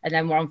 and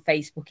then we're on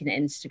Facebook and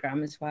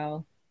Instagram as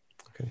well.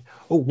 Okay.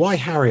 Oh, why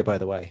Harrier, by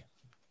the way?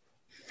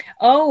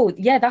 Oh,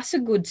 yeah, that's a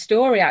good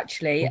story,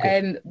 actually.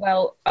 Okay.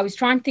 Well, I was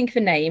trying to think of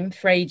a name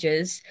for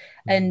ages,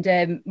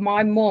 and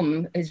my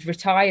mum has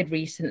retired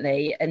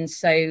recently. And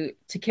so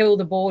to kill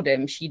the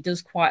boredom, she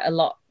does quite a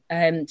lot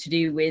to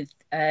do with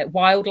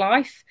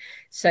wildlife.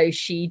 So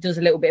she does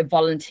a little bit of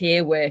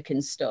volunteer work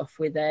and stuff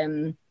with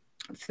to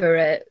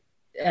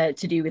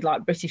do with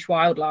like British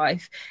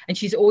wildlife. And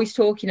she's always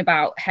talking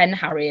about hen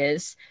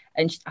harriers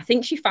and I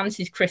think she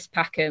fancies Chris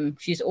Packham.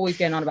 She's always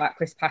going on about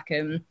Chris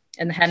Packham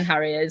and the Hen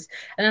Harriers.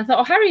 And I thought,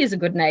 oh, Harrier's a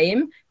good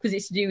name because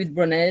it's to do with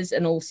runners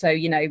and also,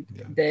 you know,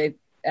 the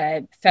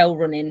fell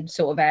running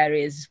sort of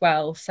areas as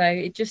well. So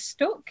it just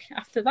stuck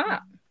after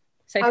that.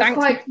 So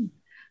thanks.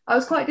 I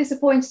was quite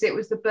disappointed it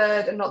was the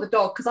bird and not the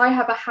dog, because I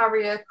have a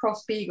Harrier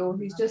cross beagle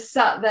who's just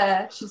sat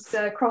there. She's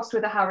crossed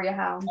with a Harrier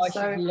hound. Oh,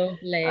 so she's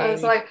lovely. I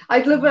was like,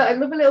 I'd love a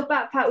little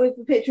backpack with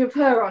a picture of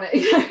her on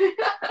it.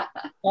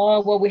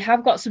 Oh, well, we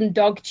have got some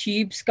dog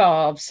tube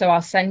scarves, so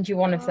I'll send you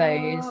one of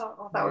those.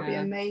 Oh, that would be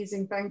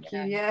amazing. Thank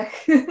you. Yeah.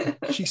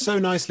 She's so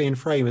nicely in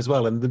frame as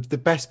well, and the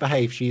best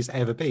behaved she's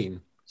ever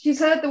been. She's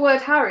heard the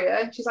word Harrier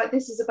and she's like,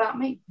 this is about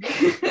me.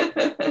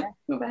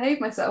 I'll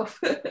behave myself.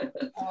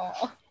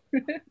 Oh.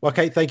 Well,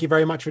 Kate, thank you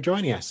very much for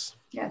joining us.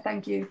 Yeah,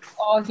 thank you.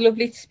 Oh, it's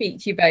lovely to speak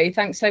to you both.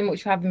 Thanks so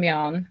much for having me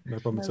on. No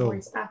problem No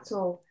worries at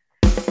all.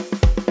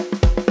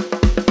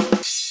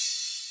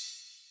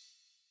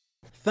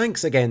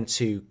 Thanks again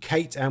to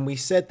Kate, and we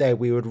said there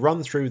we would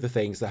run through the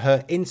things that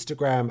her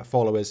Instagram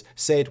followers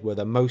said were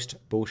the most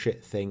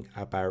bullshit thing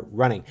about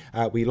running.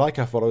 We like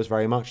our followers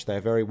very much. They're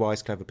very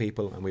wise, clever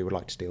people, and we would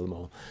like to steal them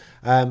all.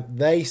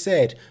 They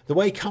said, the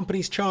way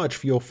companies charge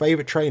for your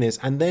favourite trainers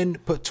and then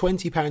put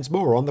 £20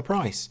 more on the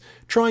price.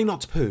 Trying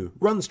not to poo,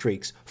 run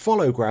streaks,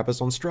 follow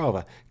grabbers on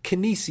Strava,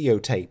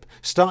 kinesio tape,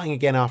 starting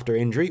again after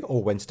injury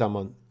or when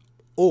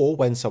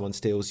someone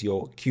steals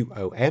your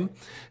QOM,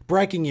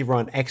 bragging you've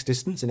run X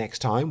distance in X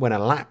time when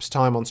elapsed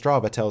time on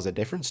Strava tells a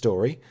different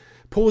story,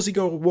 pausing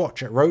your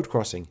watch at road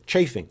crossing,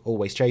 chafing,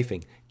 always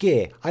chafing,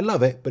 gear, I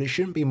love it, but it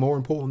shouldn't be more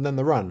important than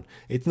the run.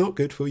 It's not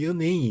good for your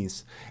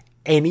knees.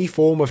 Any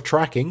form of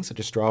tracking, such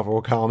as Strava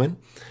or Garmin,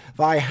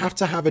 that I have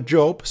to have a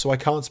job so I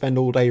can't spend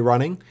all day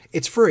running.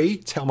 It's free,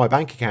 tell my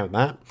bank account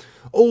that.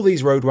 All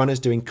these road runners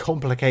doing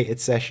complicated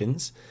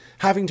sessions,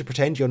 having to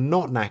pretend you're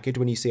not knackered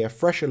when you see a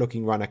fresher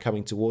looking runner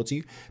coming towards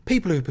you,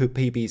 people who put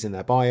PBs in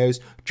their bios,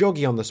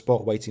 jogging on the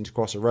spot waiting to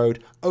cross a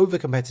road, over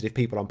competitive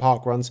people on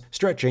park runs,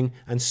 stretching,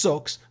 and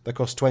socks that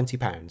cost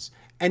 £20.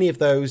 Any of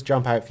those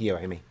jump out for you,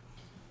 Amy?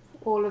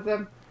 All of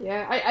them.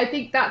 Yeah, I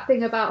think that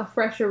thing about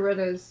fresher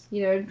runners,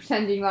 you know,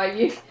 pretending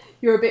like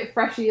you're a bit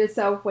fresher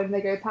yourself when they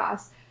go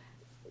past,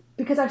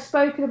 because I've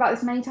spoken about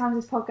this many times in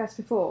this podcast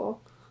before,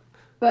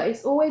 but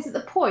it's always at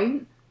the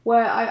point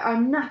where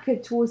I'm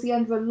knackered towards the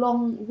end of a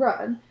long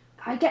run.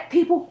 I get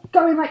people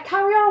going like,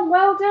 carry on,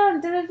 well done,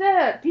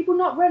 da-da-da. People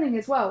not running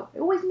as well.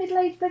 Always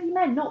middle-aged bloody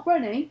men not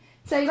running,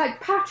 say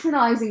like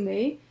patronising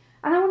me,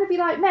 and I want to be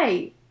like,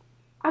 mate,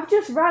 I've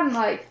just ran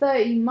like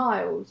 13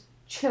 miles.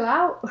 Chill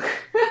out.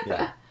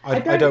 Yeah, I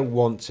don't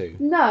want to.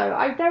 No,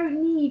 I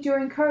don't need your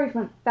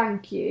encouragement,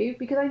 thank you,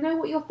 because I know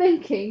what you're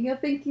thinking. You're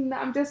thinking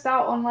that I'm just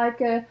out on like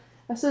a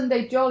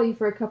Sunday jolly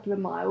for a couple of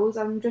miles.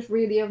 I'm just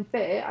really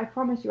unfit. I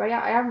promise you,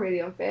 I am really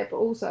unfit, but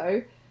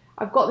also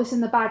I've got this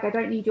in the bag. I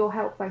don't need your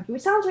help, thank you.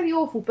 It sounds really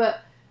awful,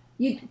 but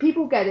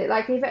people get it.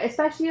 Like,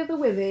 especially of the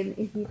women,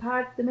 if you've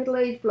had the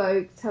middle-aged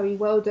bloke tell you,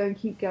 well done,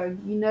 keep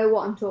going, you know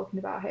what I'm talking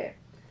about here.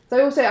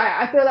 So also,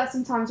 I feel that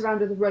sometimes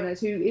around other runners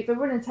who, if a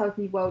runner tells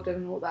me well done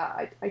and all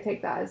that, I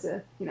take that as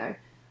a, you know,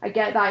 I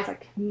get that, it's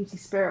like community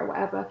spirit or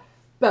whatever.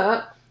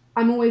 But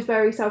I'm always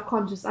very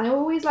self-conscious. I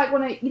always like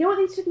when you know what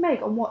they should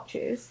make on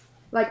watches?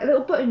 Like a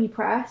little button you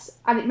press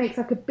and it makes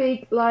like a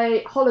big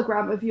like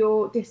hologram of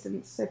your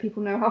distance so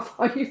people know how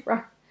far you've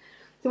run.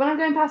 So when I'm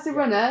going past a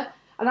runner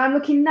and I'm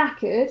looking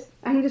knackered,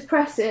 I can just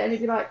press it and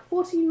it'd be like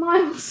 14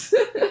 miles.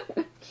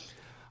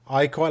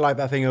 I quite like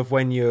that thing of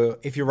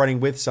if you're running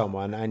with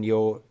someone and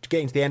you're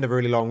getting to the end of a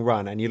really long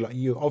run and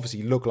you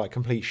obviously look like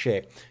complete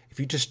shit. If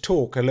you just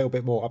talk a little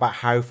bit more about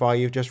how far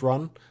you've just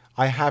run.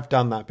 I have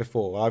done that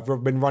before. I've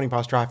been running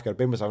past traffic. I've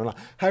been with someone like,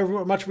 how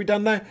much have we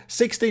done now?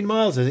 16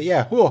 miles, is it?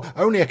 Yeah. Whoa,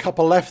 only a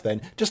couple left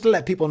then. Just to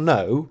let people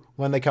know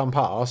when they come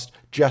past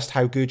just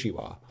how good you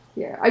are.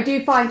 Yeah, I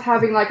do find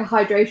having like a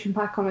hydration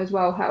pack on as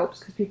well helps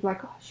because people are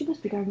like, oh, she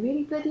must be going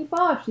really bloody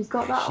far. She's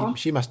got that on.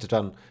 She must have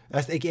done.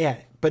 Yeah,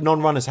 but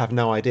non-runners have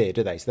no idea,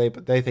 do they? So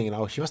they're thinking,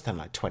 oh, she must have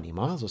done like 20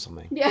 miles or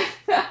something. Yeah.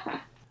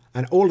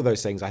 And all of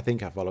those things I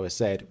think our followers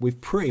said we've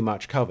pretty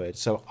much covered.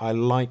 So I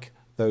like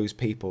those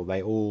people.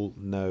 They all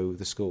know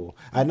the score.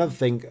 Another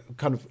thing,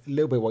 kind of a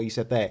little bit what you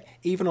said there,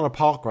 even on a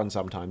park run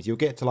sometimes you'll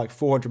get to like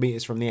 400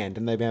 metres from the end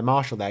and there'll be a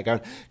marshal there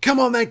going, come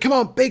on then, come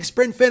on, big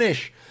sprint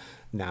finish.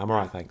 No, I'm all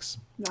right, thanks.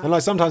 No. And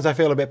like sometimes I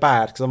feel a bit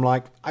bad because I'm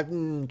like, I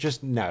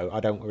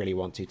don't really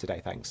want to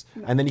today, thanks.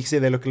 No. And then you see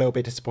they look a little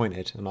bit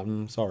disappointed and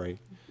I'm sorry.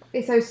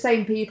 It's those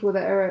same people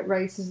that are at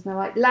races and they're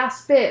like,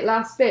 last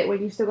bit,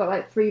 when you've still got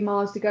like 3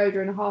 miles to go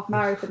during a half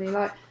marathon. And you're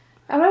like,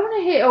 I don't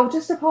want to hit,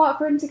 just a part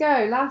for him to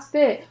go, last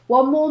bit,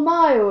 1 more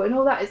mile and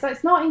all that. It's like,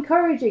 it's not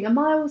encouraging. A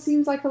mile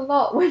seems like a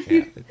lot when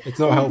it's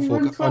not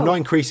helpful. I'm not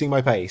increasing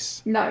my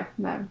pace. No.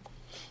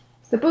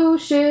 The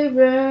bullshit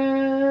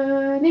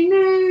running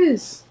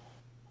news.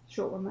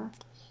 Short one there.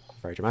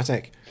 Very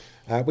dramatic.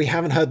 We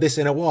haven't heard this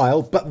in a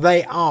while, but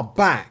they are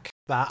back.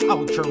 The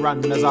ultra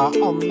runners are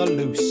on the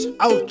loose.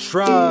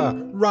 Ultra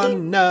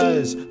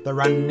runners, they're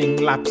running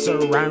laps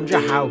around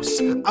your house.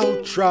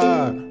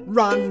 Ultra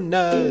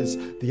runners,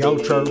 the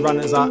ultra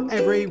runners are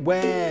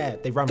everywhere.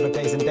 They run for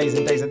days and days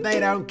and days and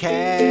they don't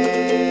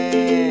care.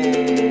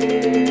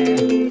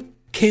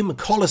 Kim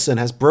Collison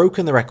has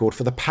broken the record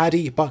for the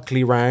Paddy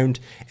Buckley round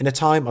in a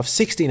time of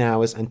 16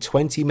 hours and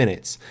 20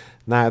 minutes.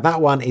 Now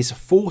that one is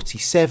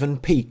 47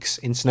 peaks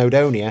in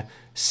Snowdonia,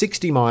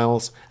 60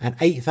 miles and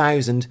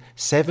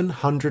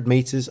 8,700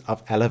 metres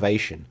of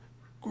elevation.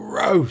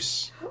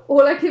 Gross.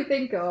 All I can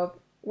think of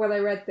when I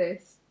read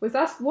this was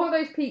that's one of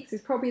those peaks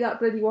is probably that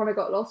bloody one I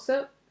got lost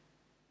at.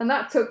 And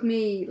that took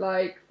me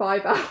like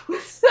 5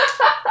 hours.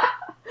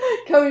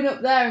 Going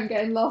up there and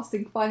getting lost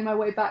and finding my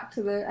way back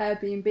to the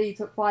Airbnb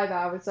took 5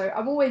 hours. So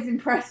I'm always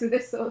impressed with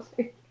this sort of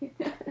thing.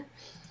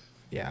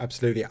 Yeah,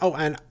 absolutely. Oh,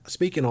 and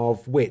speaking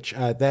of which,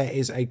 there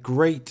is a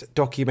great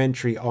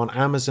documentary on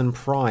Amazon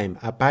Prime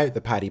about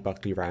the Paddy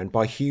Buckley round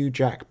by Hugh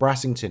Jack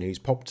Brassington, who's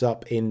popped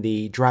up in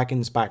the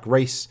Dragon's Back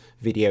race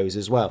videos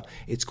as well.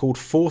 It's called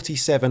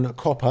 47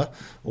 Copper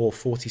or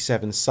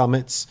 47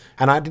 Summits.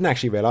 And I didn't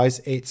actually realise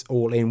it's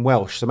all in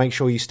Welsh. So make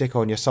sure you stick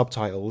on your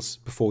subtitles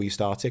before you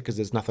start it, because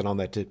there's nothing on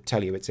there to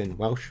tell you it's in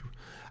Welsh.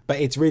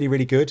 But it's really,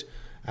 really good.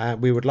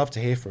 We would love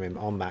to hear from him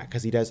on that,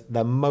 because he does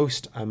the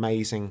most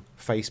amazing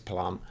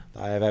faceplant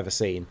that I have ever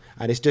seen.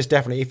 And it's just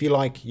definitely, if you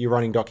like your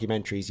running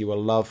documentaries, you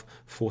will love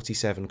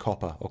 47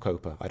 Copper or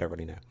Copa. I don't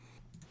really know.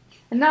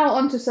 And now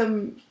on to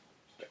some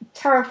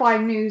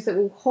terrifying news that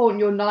will haunt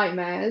your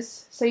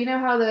nightmares. So you know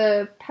how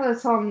the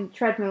Peloton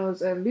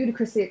treadmills are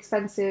ludicrously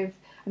expensive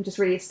and just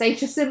really a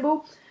status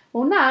symbol?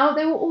 Well, now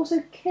they will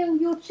also kill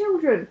your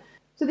children.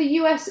 So the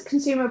US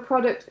Consumer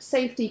Product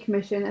Safety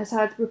Commission has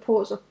had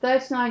reports of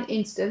 39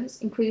 incidents,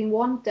 including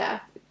one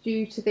death,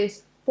 due to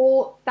this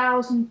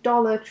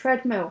 $4,000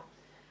 treadmill.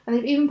 And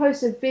they've even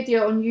posted a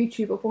video on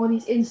YouTube of one of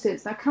these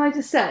incidents. Now, can I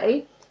just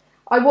say,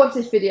 I watched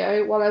this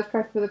video while I was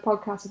prepping for the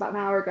podcast about an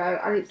hour ago,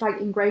 and it's like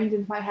ingrained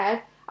into my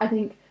head. I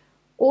think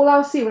all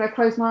I'll see when I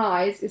close my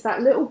eyes is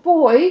that little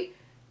boy.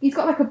 He's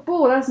got like a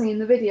ball, hasn't he, in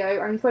the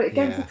video, and he's got it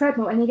against the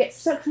treadmill, and he gets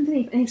sucked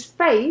underneath, and his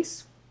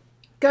face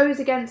goes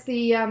against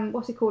the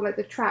what's it called, like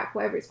the track,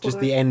 whatever it's called. Just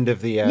the end of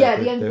the the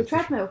end of the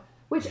treadmill.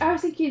 Which I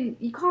was thinking,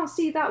 you can't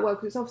see that well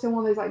because it's obviously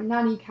one of those like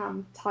nanny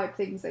cam type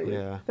things they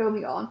were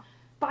filming on.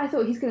 But I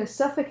thought he's going to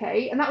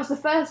suffocate, and that was the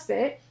first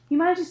bit. He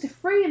manages to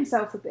free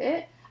himself a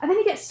bit, and then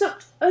he gets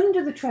sucked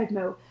under the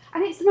treadmill.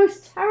 And it's the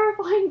most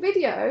terrifying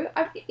video.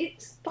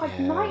 It's like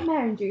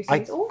nightmare-inducing.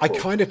 It's awful. I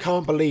kind of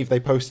can't believe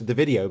they posted the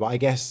video, but I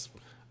guess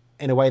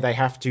in a way they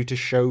have to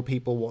show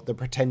people what the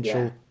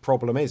potential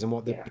problem is and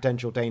what the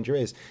potential danger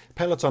is.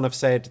 Peloton have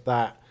said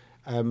that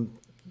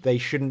they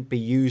shouldn't be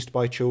used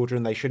by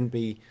children. They shouldn't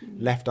be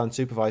left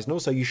unsupervised. And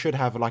also you should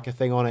have like a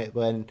thing on it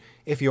when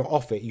if you're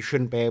off it, it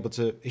shouldn't be able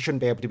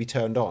to be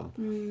turned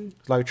on.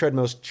 Like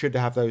treadmills should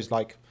have those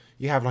like,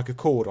 you have like a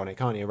cord on it,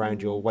 can't you,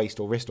 around your waist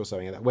or wrist or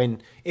something like that.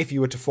 When, if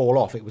you were to fall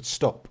off, it would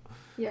stop.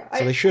 Yeah.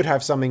 So they should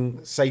have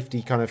something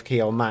safety kind of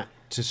key on that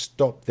to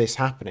stop this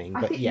happening.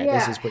 But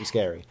this is pretty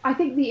scary. I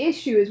think the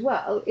issue as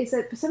well is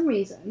that for some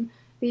reason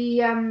the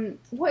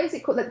what is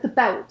it called? Like the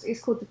belt.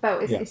 It's called the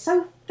belt. It's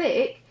so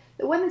thick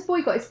that when this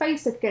boy got his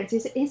face up against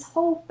it, his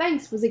whole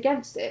face was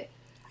against it.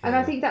 And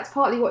I think that's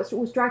partly what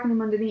was dragging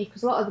him underneath,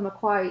 because a lot of the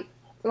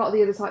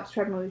other types of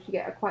treadmills you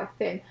get are quite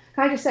thin.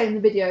 Can I just say in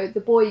the video, the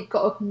boy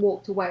got up and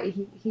walked away.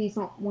 He's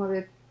not one of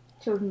the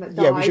children that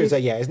died. Yeah, we should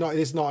say,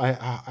 it's not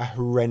a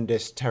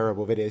horrendous,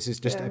 terrible video. This is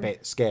just a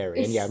bit scary.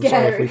 It's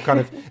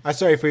and I'm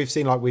sorry if we've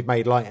seen like we've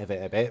made light of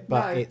it a bit,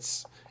 but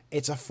it's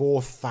a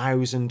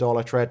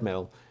 $4,000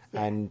 treadmill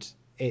and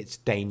it's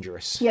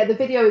dangerous. Yeah, the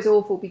video is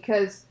awful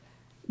because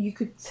you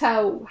could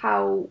tell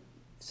how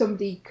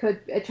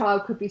a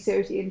child could be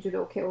seriously injured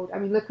or killed. I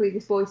mean, luckily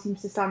this boy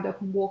seems to stand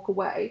up and walk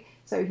away,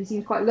 so he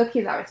seems quite lucky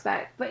in that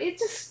respect. But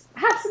it's just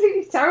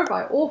absolutely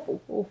terrifying.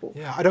 Awful.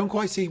 Yeah, I don't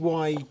quite see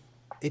why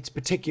it's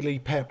particularly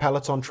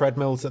Peloton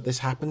treadmills that this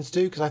happens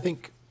to, because I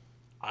think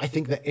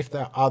that if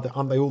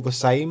aren't they all the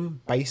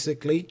same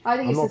basically?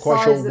 I'm not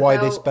quite sure why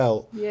this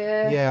belt.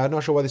 Yeah, I'm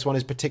not sure why this one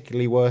is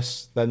particularly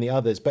worse than the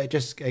others, but it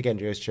just again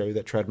goes to show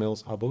that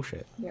treadmills are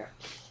bullshit. Yeah.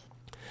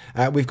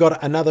 We've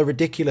got another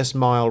ridiculous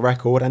mile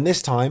record, and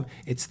this time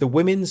it's the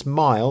women's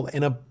mile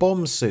in a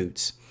bomb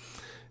suit.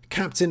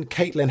 Captain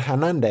Caitlin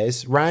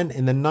Hernandez ran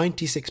in the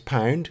 96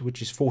 pound,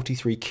 which is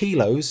 43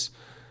 kilos.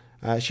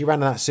 She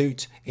ran in that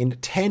suit in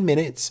 10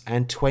 minutes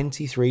and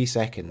 23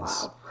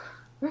 seconds.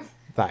 Wow.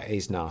 That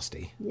is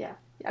nasty. Yeah,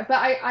 but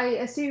I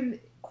assume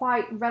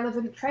quite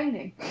relevant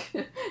training.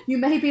 You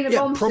may be in a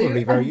bomb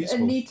suit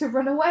and need to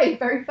run away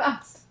very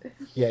fast.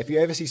 Yeah, if you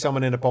ever see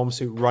someone in a bomb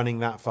suit running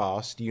that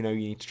fast, you know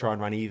you need to try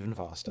and run even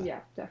faster.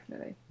 Yeah,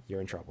 definitely.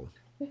 You're in trouble.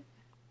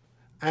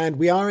 And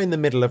we are in the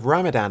middle of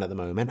Ramadan at the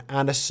moment,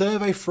 and a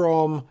survey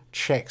from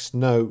Checks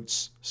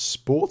Notes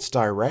Sports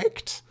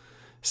Direct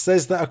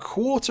says that a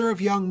quarter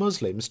of young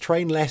Muslims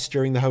train less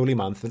during the holy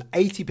month, and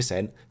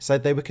 80%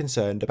 said they were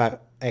concerned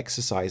about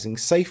exercising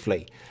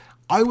safely.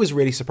 I was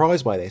really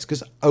surprised by this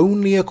because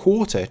only a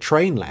quarter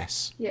train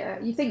less. Yeah,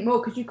 you think more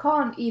because you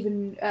can't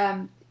even,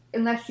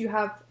 unless you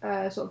have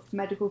a sort of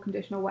medical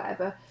condition or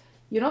whatever,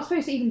 you're not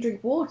supposed to even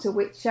drink water,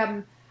 which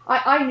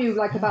I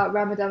knew about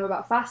Ramadan,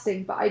 about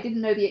fasting, but I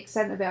didn't know the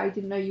extent of it. I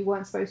didn't know you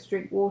weren't supposed to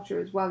drink water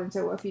as well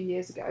until a few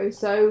years ago.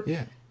 So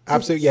yeah,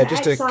 absolutely. Yeah,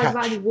 just to exercise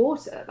catch any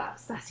water,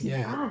 that's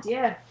even bad.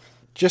 Yeah.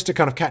 Just to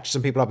kind of catch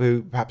some people up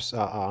who perhaps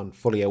aren't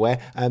fully aware,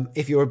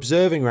 if you're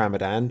observing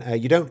Ramadan,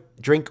 you don't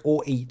drink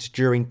or eat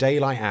during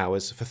daylight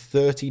hours for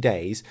 30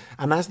 days.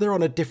 And as they're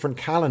on a different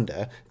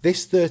calendar,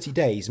 this 30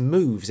 days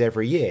moves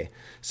every year.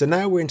 So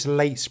now we're into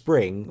late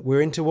spring. We're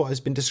into what has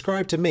been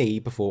described to me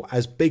before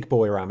as big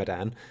boy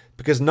Ramadan,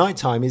 because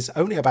nighttime is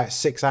only about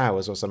 6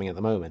 hours or something at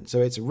the moment.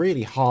 So it's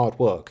really hard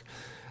work.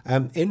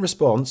 In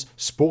response,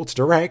 Sports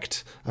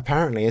Direct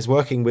apparently is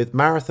working with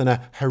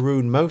marathoner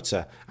Haroon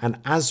Mota and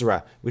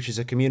Azra, which is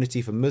a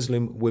community for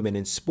Muslim women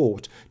in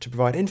sport, to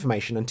provide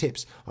information and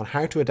tips on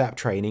how to adapt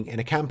training in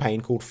a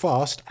campaign called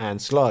Fast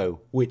and Slow,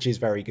 which is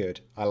very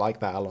good. I like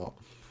that a lot.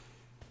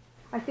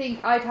 I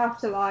think I'd have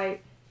to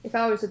if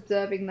I was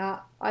observing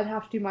that, I'd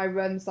have to do my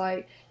runs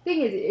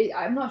thing is,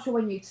 I'm not sure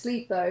when you'd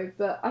sleep though,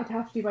 but I'd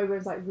have to do my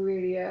runs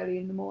really early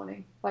in the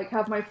morning.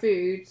 Have my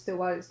food still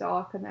while it's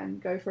dark and then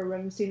go for a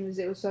run as soon as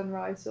it was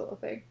sunrise sort of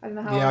thing. I don't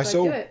know how I'd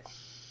do it.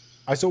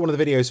 I saw one of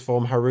the videos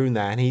from Haroon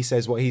there, and he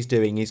says what he's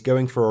doing is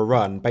going for a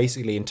run,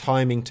 basically in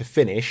timing to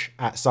finish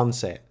at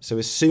sunset. So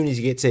as soon as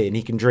he gets in,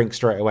 he can drink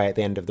straight away at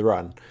the end of the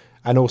run.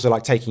 And also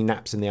taking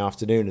naps in the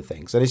afternoon and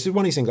things. So this is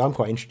one of these things I'm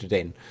quite interested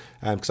in,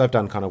 because I've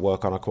done kind of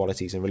work on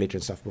equalities and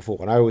religion stuff before,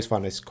 and I always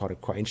find this quite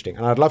interesting.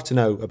 And I'd love to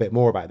know a bit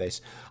more about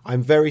this.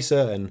 I'm very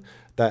certain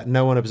that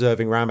no one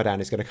observing Ramadan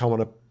is going to come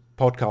on a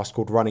podcast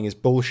called Running is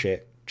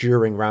Bullshit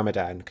during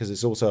Ramadan, because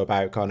it's also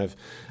about kind of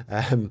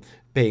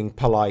being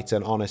polite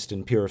and honest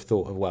and pure of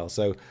thought as well.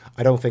 So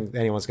I don't think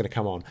anyone's going to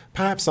come on.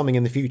 Perhaps something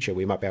in the future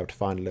we might be able to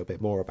find a little bit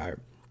more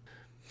about.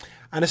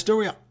 And a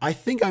story I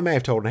think I may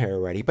have told on here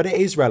already, but it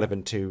is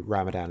relevant to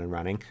Ramadan and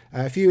running.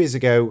 A few years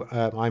ago,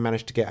 I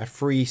managed to get a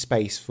free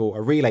space for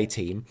a relay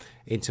team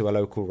into a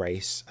local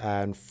race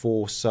and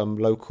for some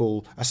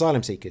local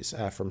asylum seekers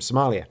from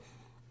Somalia.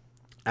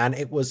 And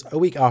it was a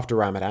week after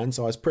Ramadan,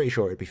 so I was pretty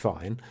sure it'd be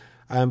fine.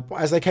 But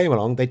as they came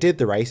along, they did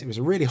the race. It was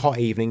a really hot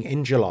evening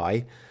in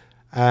July,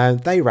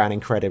 and they ran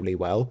incredibly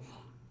well.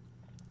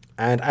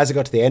 And as I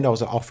got to the end, I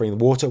was offering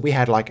the water. We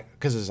had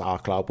because it's our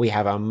club, we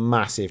have a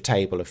massive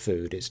table of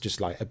food. It's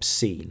just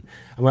obscene.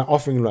 And we're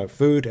offering them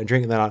food and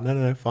drink, and they're like,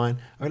 no, fine.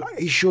 I'm like,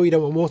 are you sure you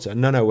don't want water?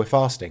 No, we're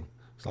fasting.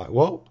 It's like,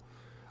 what?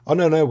 Oh,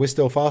 no, we're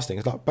still fasting.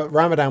 It's like, but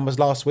Ramadan was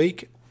last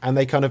week. And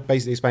they kind of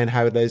basically explain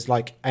how there's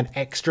an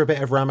extra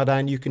bit of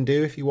Ramadan you can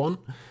do if you want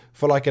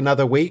for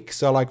another week.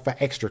 So for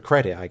extra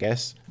credit, I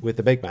guess, with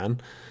the big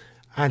man.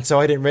 And so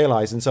I didn't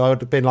realise. And so I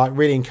would have been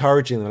really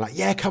encouraging them,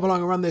 yeah, come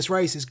along and run this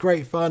race. It's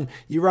great fun.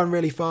 You run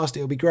really fast.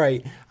 It'll be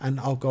great. And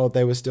oh God,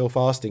 they were still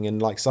fasting.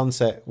 And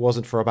sunset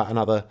wasn't for about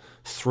another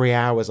 3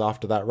 hours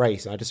after that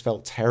race. And I just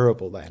felt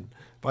terrible then.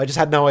 But I just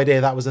had no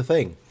idea that was a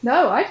thing.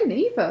 No, I didn't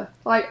either.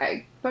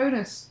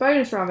 Bonus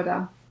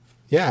Ramadan.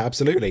 Yeah,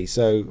 absolutely.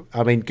 So,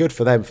 I mean, good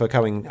for them for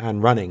coming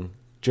and running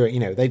during,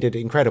 they did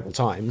incredible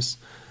times,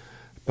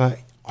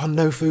 but on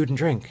no food and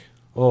drink.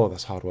 Oh,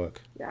 that's hard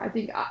work. Yeah, I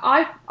think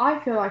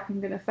I feel like I'm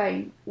going to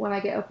faint when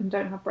I get up and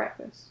don't have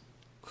breakfast.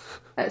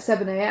 At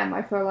 7 a.m.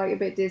 I feel a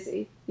bit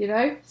dizzy,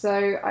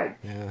 So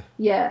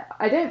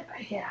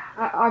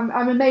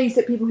I'm amazed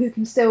at people who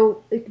can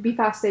still be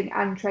fasting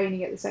and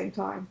training at the same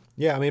time.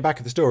 Yeah, I mean, back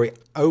at the story,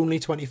 only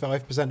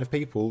 25% of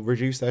people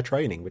reduce their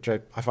training, which I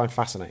find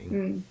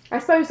fascinating. I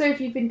suppose though,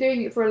 if you've been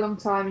doing it for a long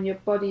time and your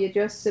body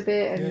adjusts a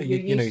bit and you're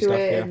used to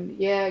it,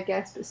 and I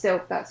guess, but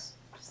still, that's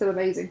still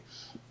amazing.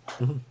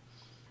 Mm-hmm.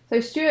 So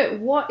Stuart,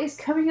 what is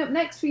coming up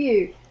next for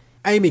you?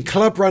 Amy,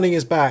 club running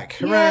is back.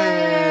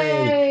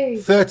 Hooray! Yay!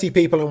 30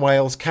 people in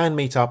Wales can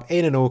meet up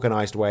in an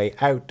organised way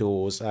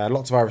outdoors.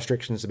 Lots of our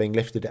restrictions are being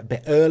lifted a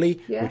bit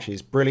early, which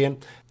is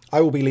brilliant. I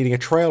will be leading a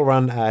trail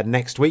run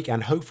next week,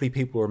 and hopefully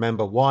people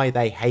remember why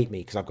they hate me,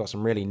 because I've got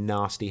some really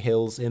nasty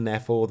hills in there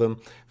for them,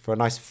 for a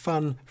nice,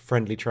 fun,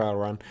 friendly trail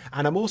run.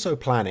 And I'm also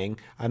planning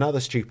another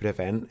stupid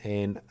event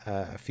in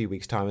a few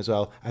weeks' time as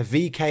well, a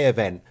VK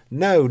event.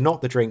 No,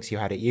 not the drinks you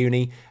had at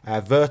uni,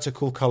 a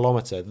vertical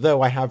kilometre,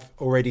 though I have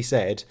already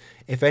said,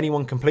 if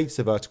anyone completes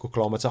the vertical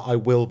kilometre, I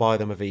will buy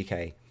them a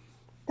VK.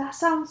 That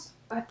sounds...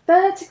 a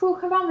vertical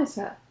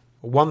kilometre?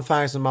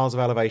 1,000 miles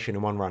of elevation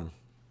in one run.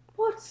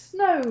 What?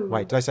 No.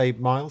 Wait, did I say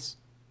miles?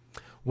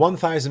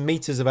 1,000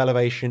 metres of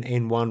elevation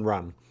in one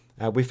run.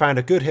 We found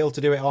a good hill to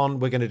do it on.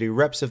 We're going to do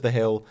reps of the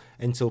hill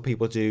until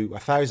people do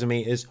 1,000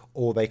 metres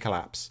or they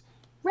collapse.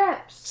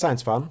 Reps?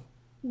 Sounds fun.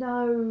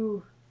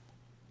 No.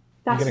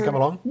 You going to come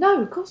along?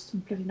 No, of course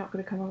I'm bloody not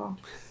going to come along.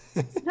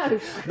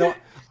 No.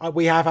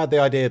 We have had the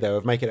idea, though,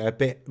 of making it a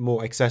bit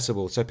more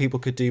accessible so people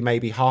could do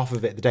maybe half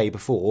of it the day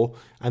before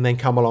and then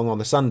come along on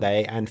the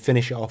Sunday and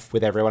finish it off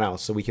with everyone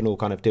else so we can all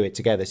kind of do it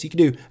together. So you can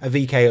do a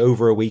VK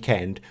over a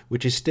weekend,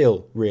 which is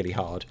still really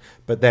hard,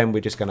 but then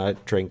we're just going to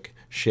drink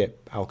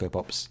shit alcohol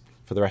pops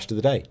for the rest of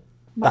the day.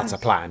 That's a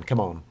plan. Come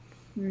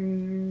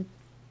on.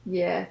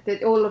 Yeah,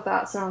 all of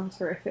that sounds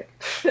horrific.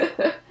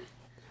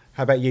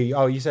 How about you?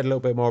 Oh, you said a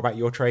little bit more about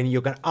your training.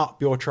 You're going to up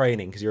your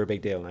training because you're a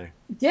big deal now.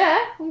 Yeah,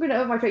 I'm going to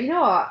up my training. You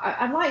know what?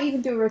 I might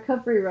even do a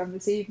recovery run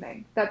this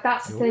evening.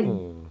 That's the thing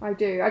Ooh. I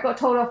do. I got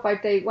told off by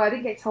Dave. Well, I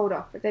didn't get told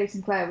off, but Dave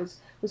Sinclair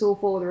was all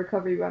for the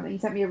recovery run, and he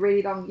sent me a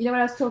really long. You know,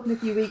 when I was talking a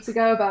few weeks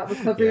ago about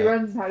recovery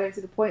runs and how I don't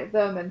see the point of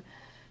them, and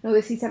all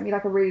this, he sent me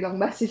like a really long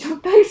message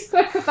on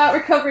Facebook about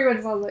recovery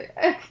runs, and I was like,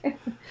 okay.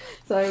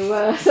 So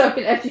I've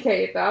been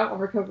educated now on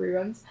recovery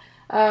runs.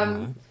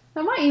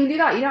 I might even do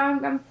that. You know,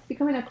 I'm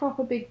becoming a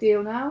proper big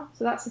deal now,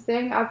 so that's the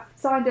thing. I've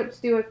signed up to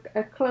do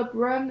a club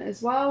run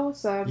as well,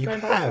 so I'm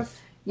going back.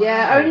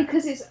 Yeah, only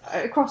because it's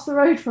across the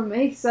road from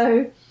me.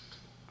 So.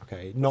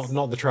 Okay,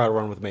 not the trail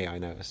run with me. I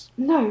notice.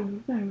 No,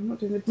 I'm not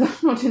doing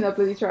that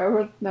bloody trail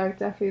run. No,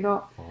 definitely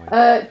not. Fine.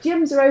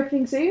 Gyms are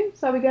opening soon,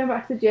 so I'll be going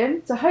back to the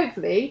gym. So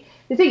hopefully,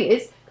 the thing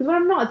is, because when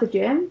I'm not at the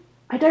gym,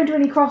 I don't do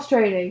any cross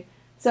training.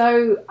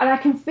 So, and I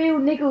can feel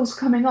niggles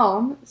coming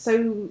on,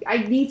 so I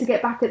need to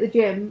get back at the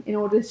gym in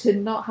order to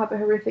not have a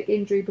horrific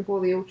injury before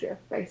the ultra,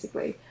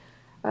 basically.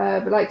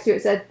 But like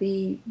Stuart said,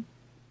 the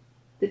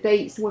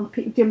dates when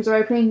gyms are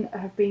opening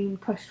have been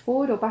pushed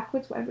forward or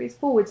backwards, whatever it is.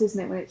 Forwards,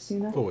 isn't it, when it's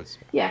sooner? Forwards.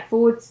 Yeah,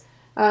 forwards.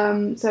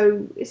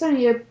 So it's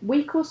only a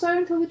week or so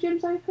until the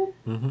gym's open.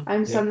 Mm-hmm. I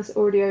understand it's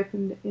already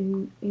opened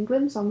in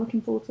England, so I'm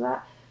looking forward to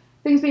that.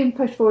 Things being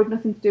pushed forward,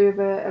 nothing to do with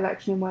an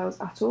election in Wales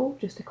at all,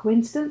 just a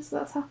coincidence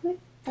that's happening.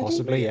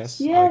 Possibly,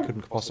 yes. Yeah. I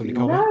couldn't possibly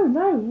comment.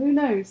 No, who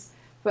knows?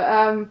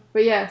 But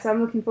yeah, so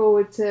I'm looking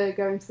forward to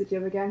going to the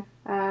gym again.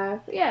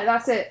 But yeah,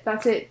 that's it.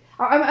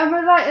 I'm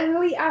an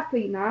elite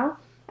athlete now.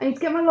 I need to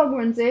get my long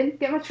runs in,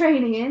 get my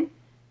training in,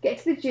 get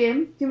to the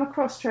gym, do my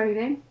cross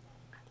training,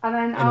 and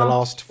then in the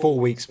last 4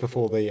 weeks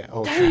before the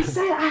ultra. Don't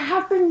say I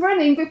have been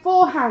running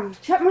beforehand.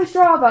 Check my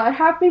Strava. I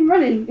have been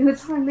running in the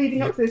time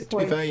leading up to this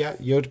point. To be fair, yeah,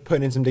 you're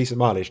putting in some decent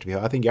mileage. To be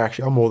fair, I think you're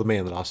actually on more than me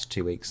in the last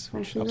 2 weeks,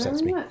 which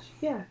upsets me. Much.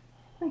 Yeah.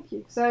 Thank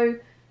you. So,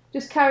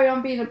 just carry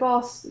on being a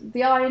boss.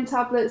 The iron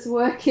tablets are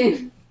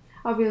working.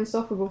 I'll be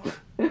unstoppable.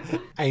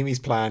 Amy's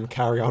plan,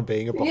 carry on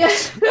being a boss.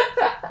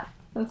 Yeah.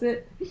 That's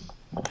it.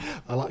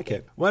 I like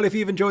it. Well, if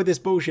you've enjoyed this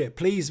bullshit,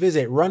 please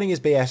visit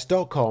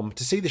runningisbs.com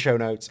to see the show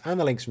notes and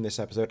the links from this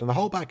episode and the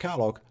whole back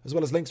catalogue, as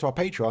well as links to our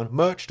Patreon,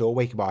 merch store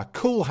where you can buy a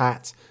cool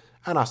hat,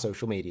 and our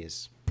social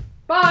medias.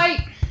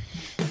 Bye!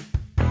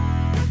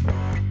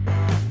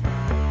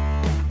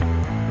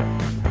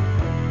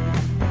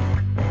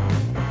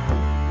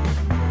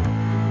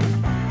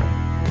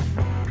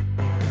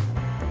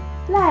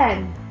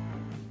 Len,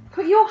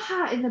 put your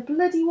hat in the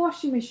bloody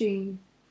washing machine.